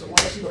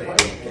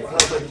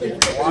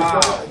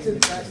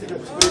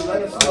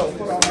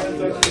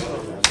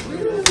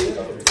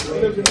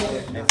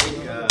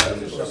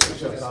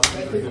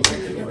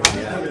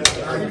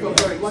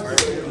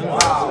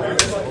 Wow.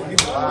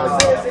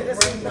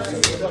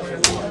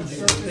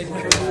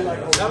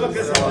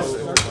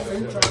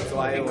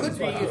 It could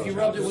be if you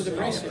rubbed it with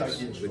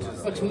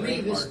abrasives. But to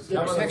me, the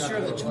texture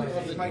of the two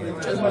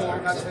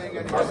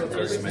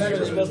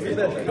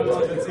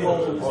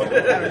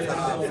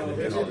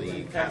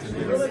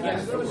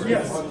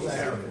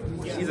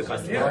He's a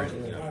customer.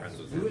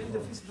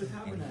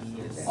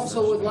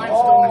 Also, with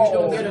limestone, you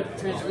don't get a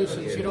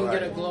translucence. You don't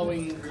get a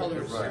glowing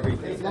colors.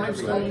 With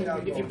limestone,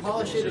 if you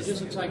polish it, it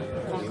just looks like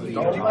concrete.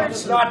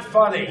 It's not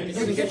funny. It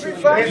doesn't get you.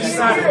 It's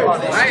not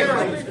funny.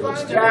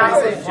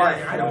 It's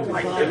funny. I don't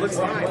like it. It looks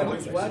fine. It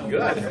looks good. You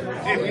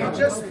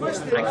just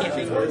pushed it. I can't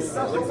think of this.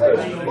 It looks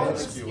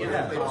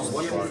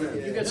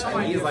good. You get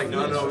someone. He's like,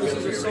 no, we're going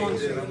to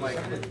rearrange it. I'm like,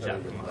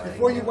 Jeff, come on.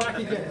 Before you whack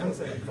again.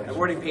 I've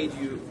already paid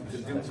you to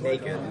do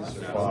naked. I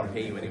don't want to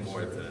pay you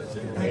anymore to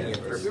hang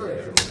it perfectly.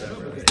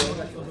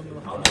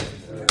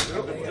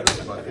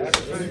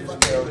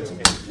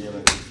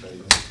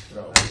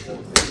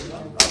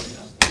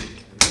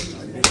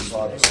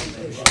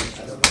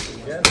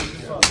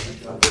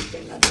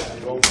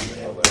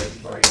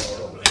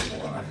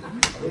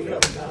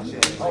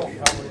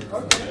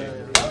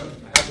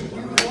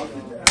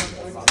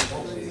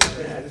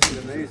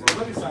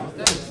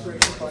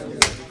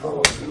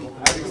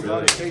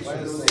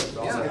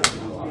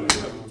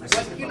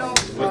 But, you know,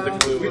 We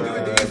do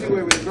it the easy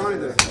way with a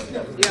grinder.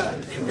 yeah.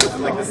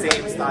 Like the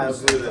same style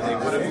glue that they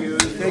would have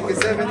used. Take a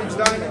 7-inch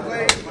diamond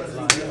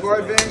blade,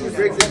 guard bang, you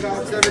break the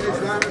top 7-inch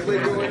diamond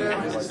blade, go in there.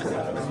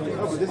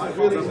 Oh, but this is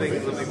really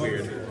Something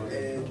weird.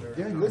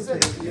 Listen,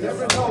 you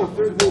never know,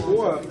 Third World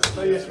War, if,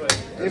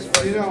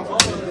 you know,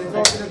 they're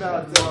talking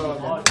about,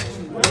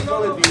 what do you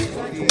call it, the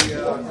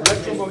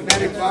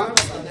electromagnetic bombs.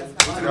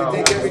 It's going to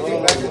take everything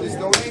back to the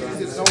Stone Ages,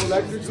 there's no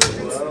electric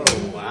circuits.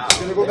 It's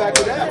going to go back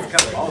to that.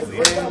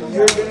 And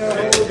you're going to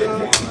hold,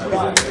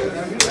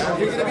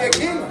 you're going to be a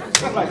king.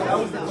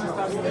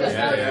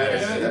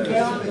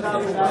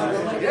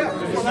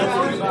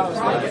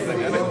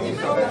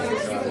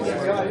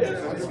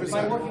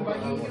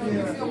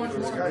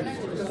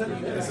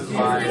 This is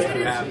why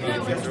you have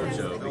the intro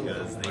show,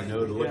 because they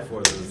know to look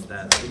for those,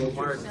 that little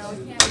mark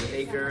on the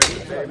acre, at the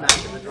very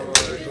back of the drawer, in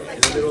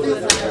the middle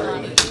of the drawer.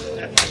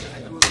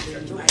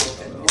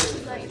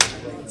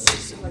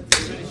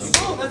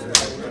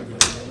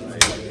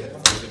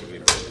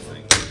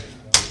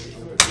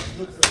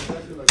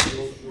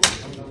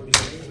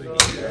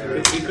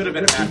 He could have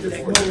been a math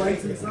taker.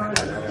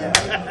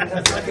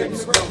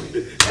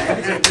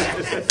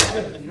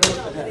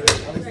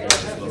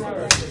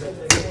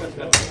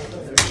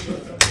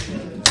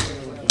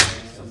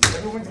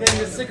 Everyone's getting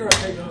a cigarette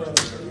paper.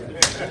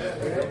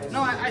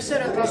 No, I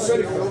said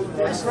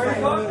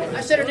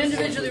an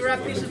individually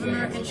wrapped piece of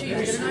American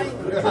cheese, didn't I?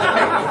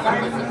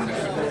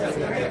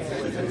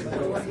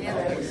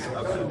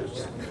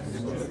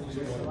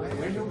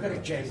 When you get a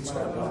chance, oh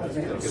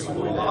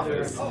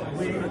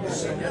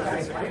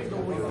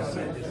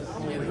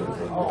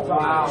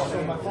wow!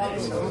 My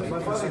father's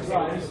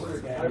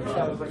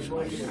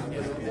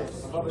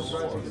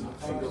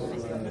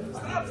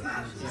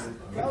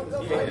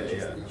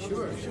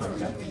Sure.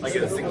 I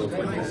get a single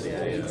point.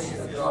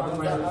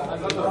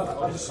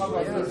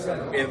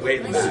 And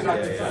wait,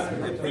 yeah.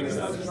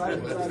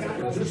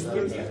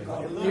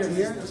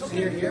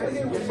 Here.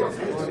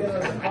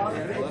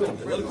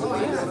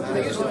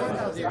 They used to work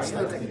out there.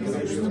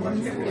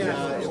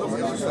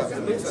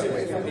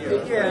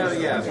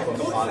 Yeah.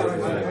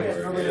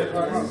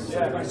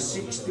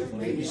 60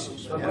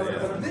 pieces.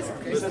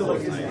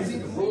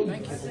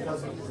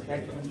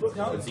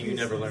 So you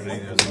never learned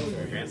any of those from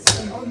your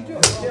grandson?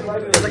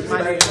 It's like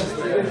my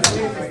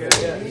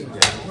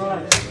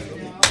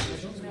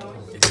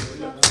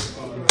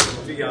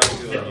too young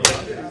to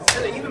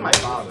and even my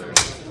father.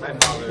 My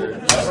father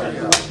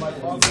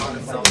taught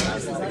himself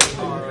as a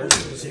guitar,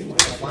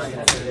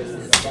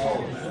 appliances,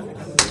 but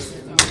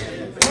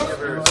he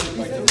never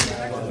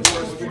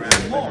first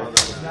grabbed my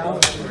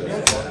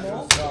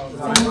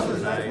brother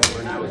and I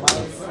when I was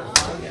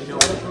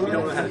we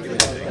don't know how to do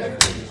anything.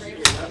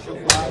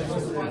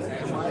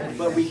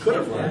 But we could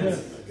have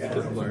learned.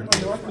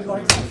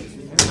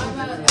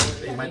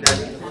 My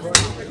dad.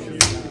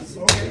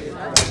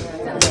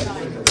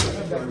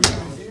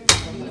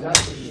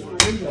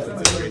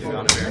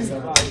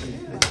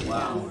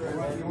 Wow.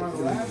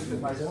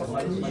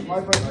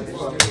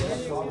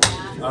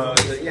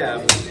 Yeah.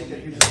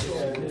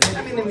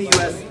 I mean, in the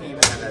U.S., we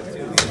even have that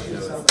too.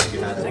 you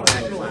had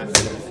exact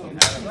classes, you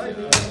had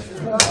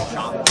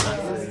shop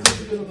classes.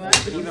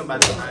 But even by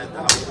the time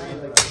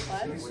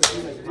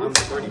I'm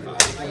 35,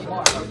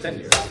 I'm 10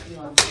 years.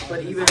 But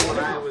even when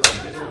I was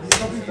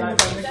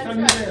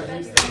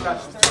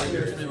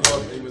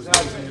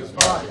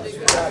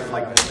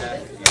like the tech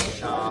and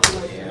shop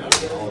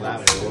and all that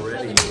was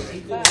already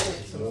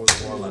more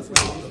or less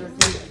common.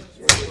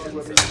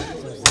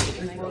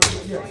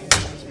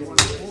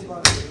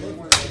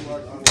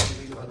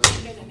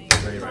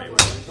 Right.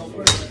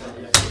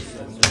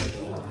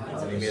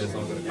 He made us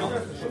all go to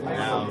college.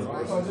 Now,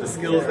 the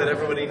skills that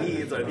everybody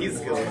needs are these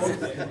skills.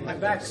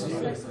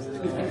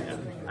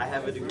 I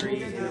have a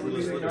degree in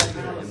English literature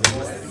and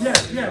linguistics.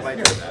 Yes. I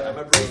did that. I'm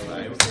a bracelet.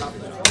 I was a copy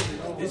shop.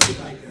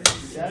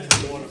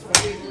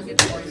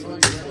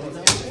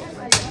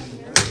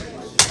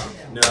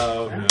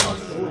 No.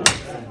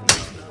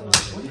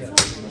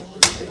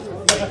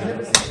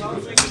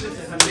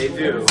 They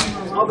do.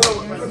 Although,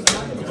 to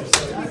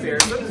be fair,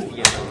 so does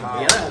Vienna.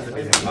 Vienna has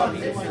amazing coffee.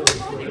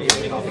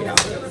 Amazing coffee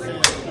houses.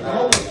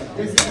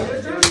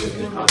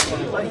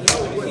 But you know,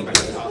 when you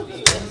drink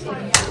coffee,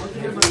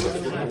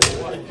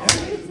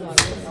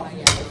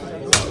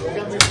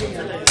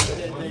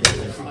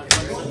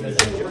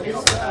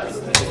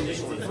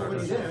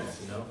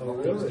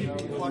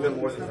 even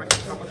more than French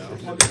coffee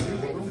shops.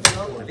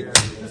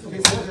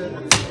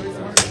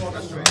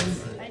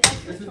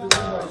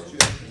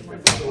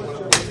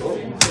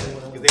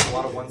 Because they have a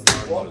lot of one-star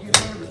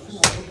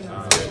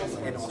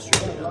in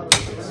Australia.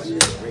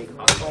 Great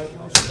coffee.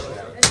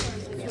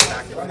 In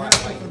fact, the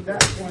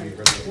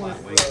flat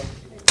white.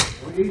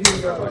 We're eating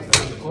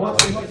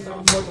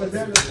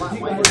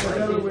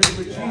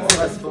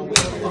less foam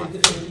with a lot.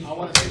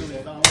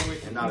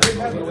 And not as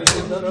foam.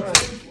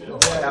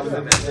 That was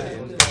invented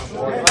in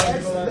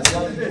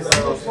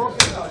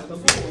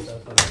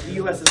the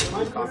U.S. is the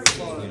most coffee,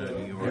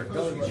 New York,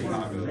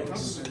 Chicago.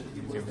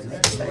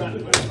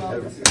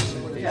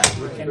 Yeah,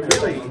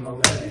 really,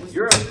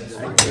 Europe is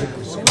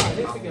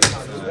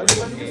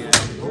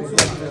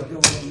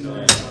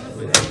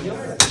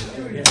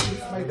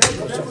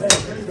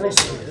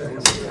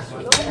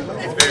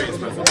it's very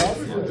expensive.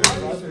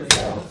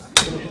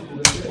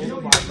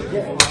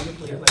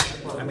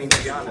 I mean, to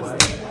be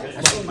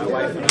honest, my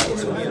wife and I were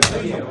in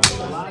Vietnam,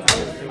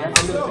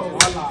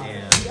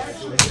 and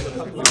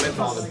we went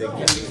to all the big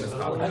famous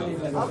coffee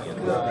shops.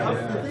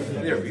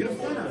 They're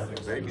beautiful.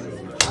 Very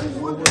beautiful.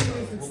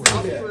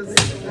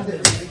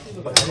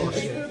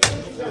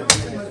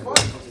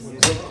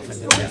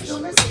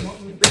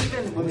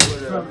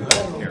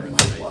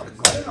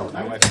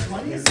 My wife and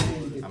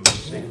I'm a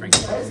big Frank.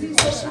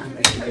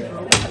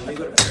 We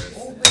go to Paris.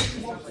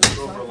 We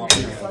go for a long time.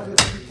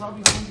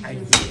 I do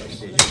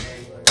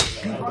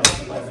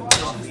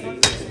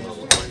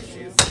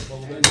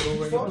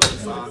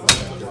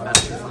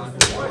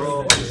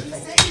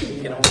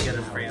you can only get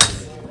in France.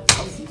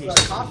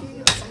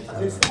 Coffee?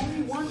 There's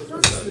only one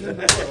person.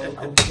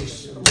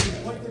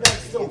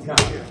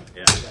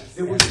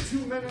 There was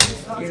 2 men in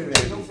this country.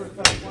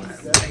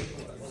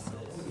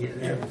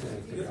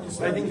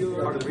 I think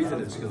part of the reason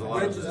is because a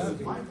lot of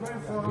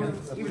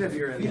even if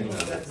you're in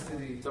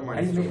somewhere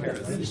in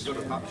Paris, you go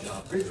to a coffee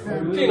shop.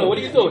 Gino, what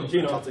are you doing,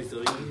 Gino?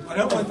 I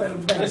don't want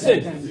that. Listen,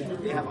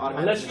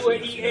 unless you are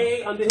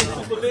EA under his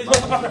supervision,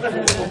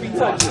 don't be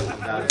touching.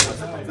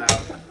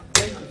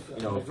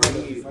 You know, for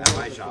me, at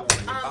my shop,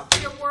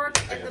 Your work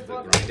in the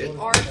book, The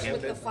Arch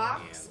with the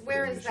Fox,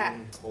 where is that?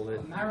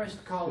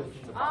 Marist College.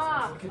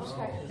 Ah, okay.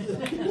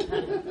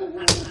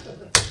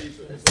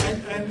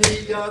 And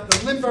the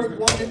Lindbergh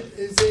one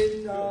is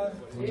in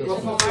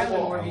Roosevelt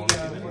Island, where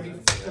he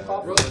took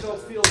off.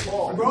 Roosevelt Field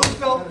Mall.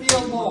 Roosevelt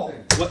Field Mall.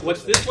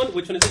 What's this one?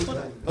 Which one is this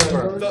one?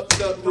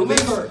 The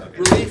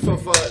relief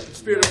of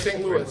Spirit of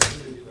St. Louis.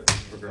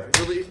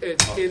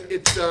 It's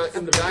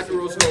in the back of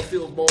Roosevelt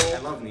Field Mall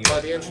by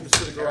the entrance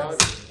to the garage.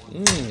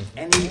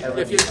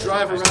 If you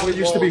drive around, it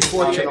used to be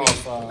 40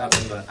 off.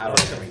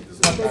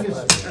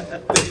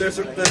 There's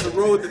a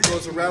road that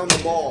goes around the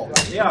mall.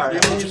 Yeah, you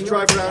can just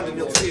drive around and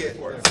you'll see it.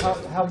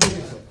 How big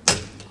is it?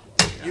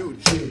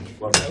 Huge.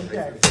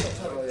 Okay.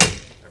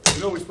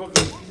 You know, we spoke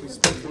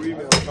through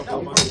email a couple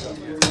of months ago.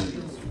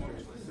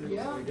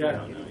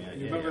 Yeah.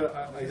 You remember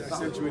I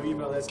sent you an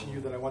email asking you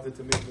that I wanted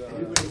to make the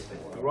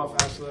rough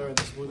ashlar and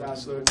the smooth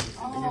ashlar,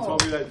 and you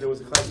told me that there was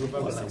a class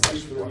November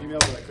 16th for the email,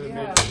 but I couldn't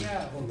make it.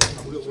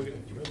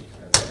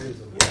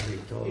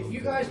 If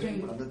you guys can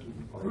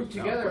group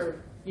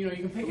together, you know,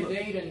 you can pick a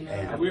date and.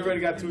 We already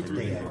got 2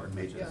 3 Yeah,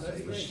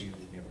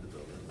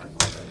 I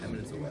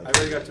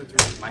already got 2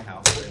 3. My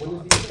house.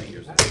 3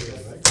 years ago.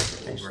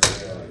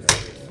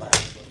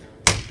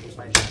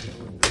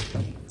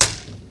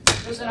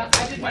 Listen, I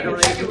didn't Why even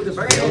don't check I it with the do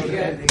spray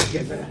yet.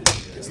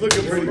 It's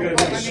looking pretty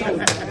good. I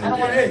don't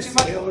want to make too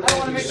much. I don't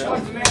want to make too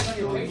much demands on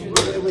your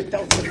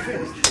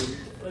patience.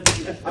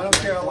 I don't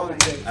care how long it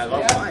takes. I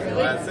love mine.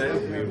 That's it.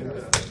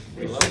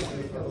 We love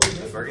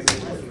it. Burgundy is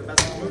the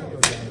best food.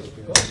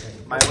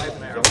 My wife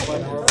and I are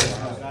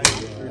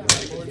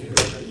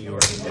New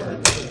York.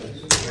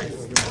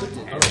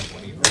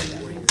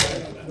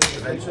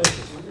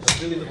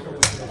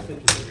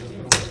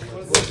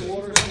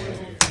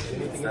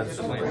 That's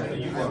the plan.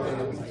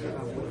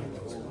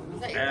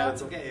 Yeah,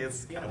 it's okay.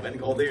 It's been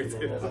cold here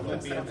too.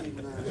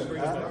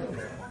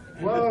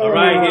 All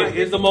right,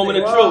 here's the moment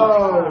of truth.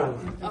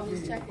 Oh,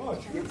 he's checking.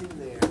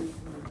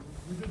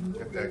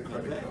 Get that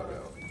credit card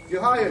out.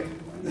 You're hired.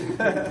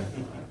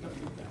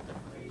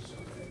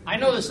 I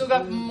know there's still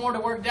got more to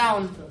work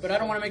down, but I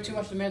don't want to make too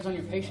much demands on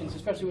your patience,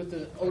 especially with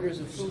the odors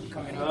of food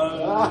coming out.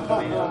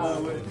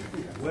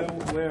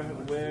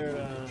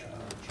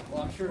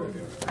 Well, I'm sure you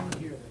can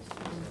hear this.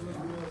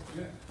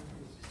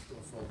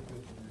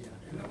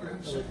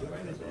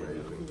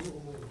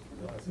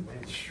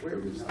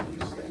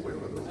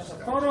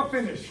 Photo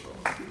finish.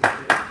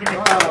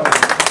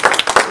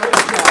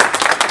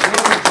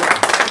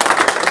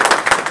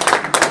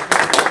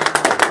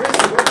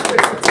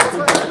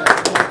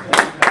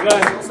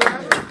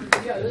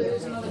 Yeah,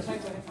 there's another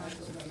type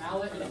of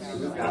mallet.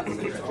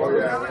 Oh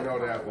yeah, I know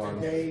that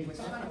one.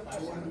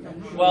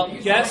 Well,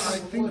 guests,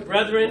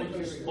 brethren,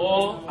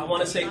 all, I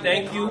want to say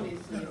thank you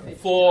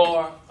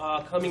for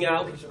coming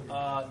out.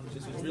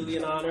 This was really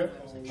an honor.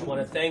 I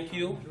want to thank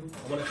you.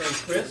 I want to thank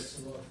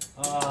Chris.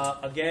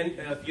 Again,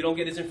 if you don't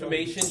get his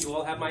information, you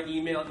all have my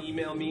email.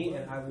 Email me,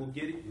 and I will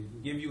give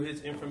you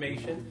his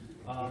information.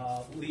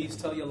 Please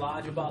tell your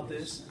lodge about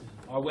this.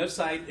 Our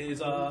website is,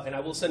 and I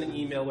will send an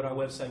email with our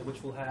website,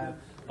 which will have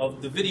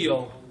of the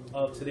video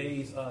of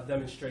today's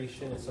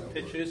demonstration and some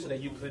pictures so that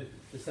you could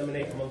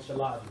disseminate amongst your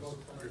lodges.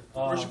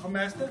 Worshipful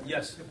Master?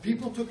 Yes. If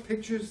people took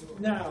pictures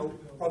now,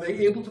 are they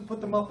able to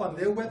put them up on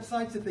their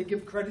websites if they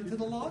give credit to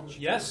the lodge?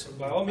 Yes,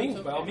 by all means,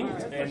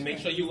 and make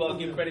sure you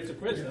give credit to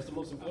Chris. That's the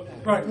most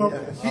important. Right. Well,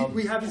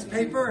 we have his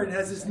paper and it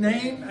has his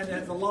name and it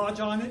has the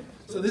lodge on it.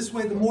 So this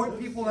way, the more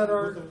people that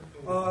are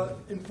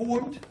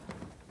informed,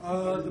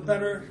 the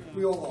better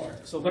we all are.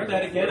 So with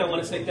that again, I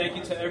want to say thank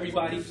you to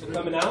everybody for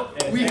coming out.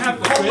 And We thank have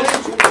you for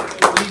Chris.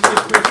 Please give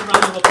Chris a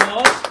round of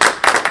applause.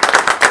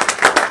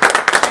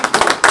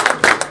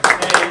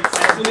 And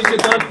as soon as you're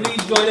done,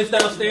 please join us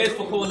downstairs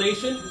for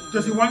collation.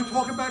 Does he want to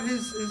talk about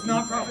his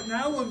nonprofit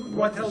now, or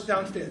what else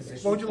downstairs?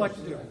 What would you like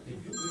to do?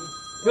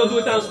 We'll do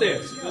it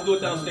downstairs. We'll do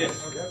it downstairs.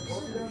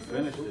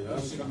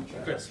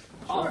 Chris.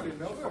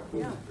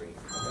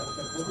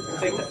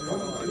 Take that.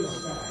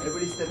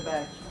 Everybody step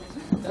back.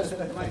 That's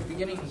my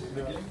beginning.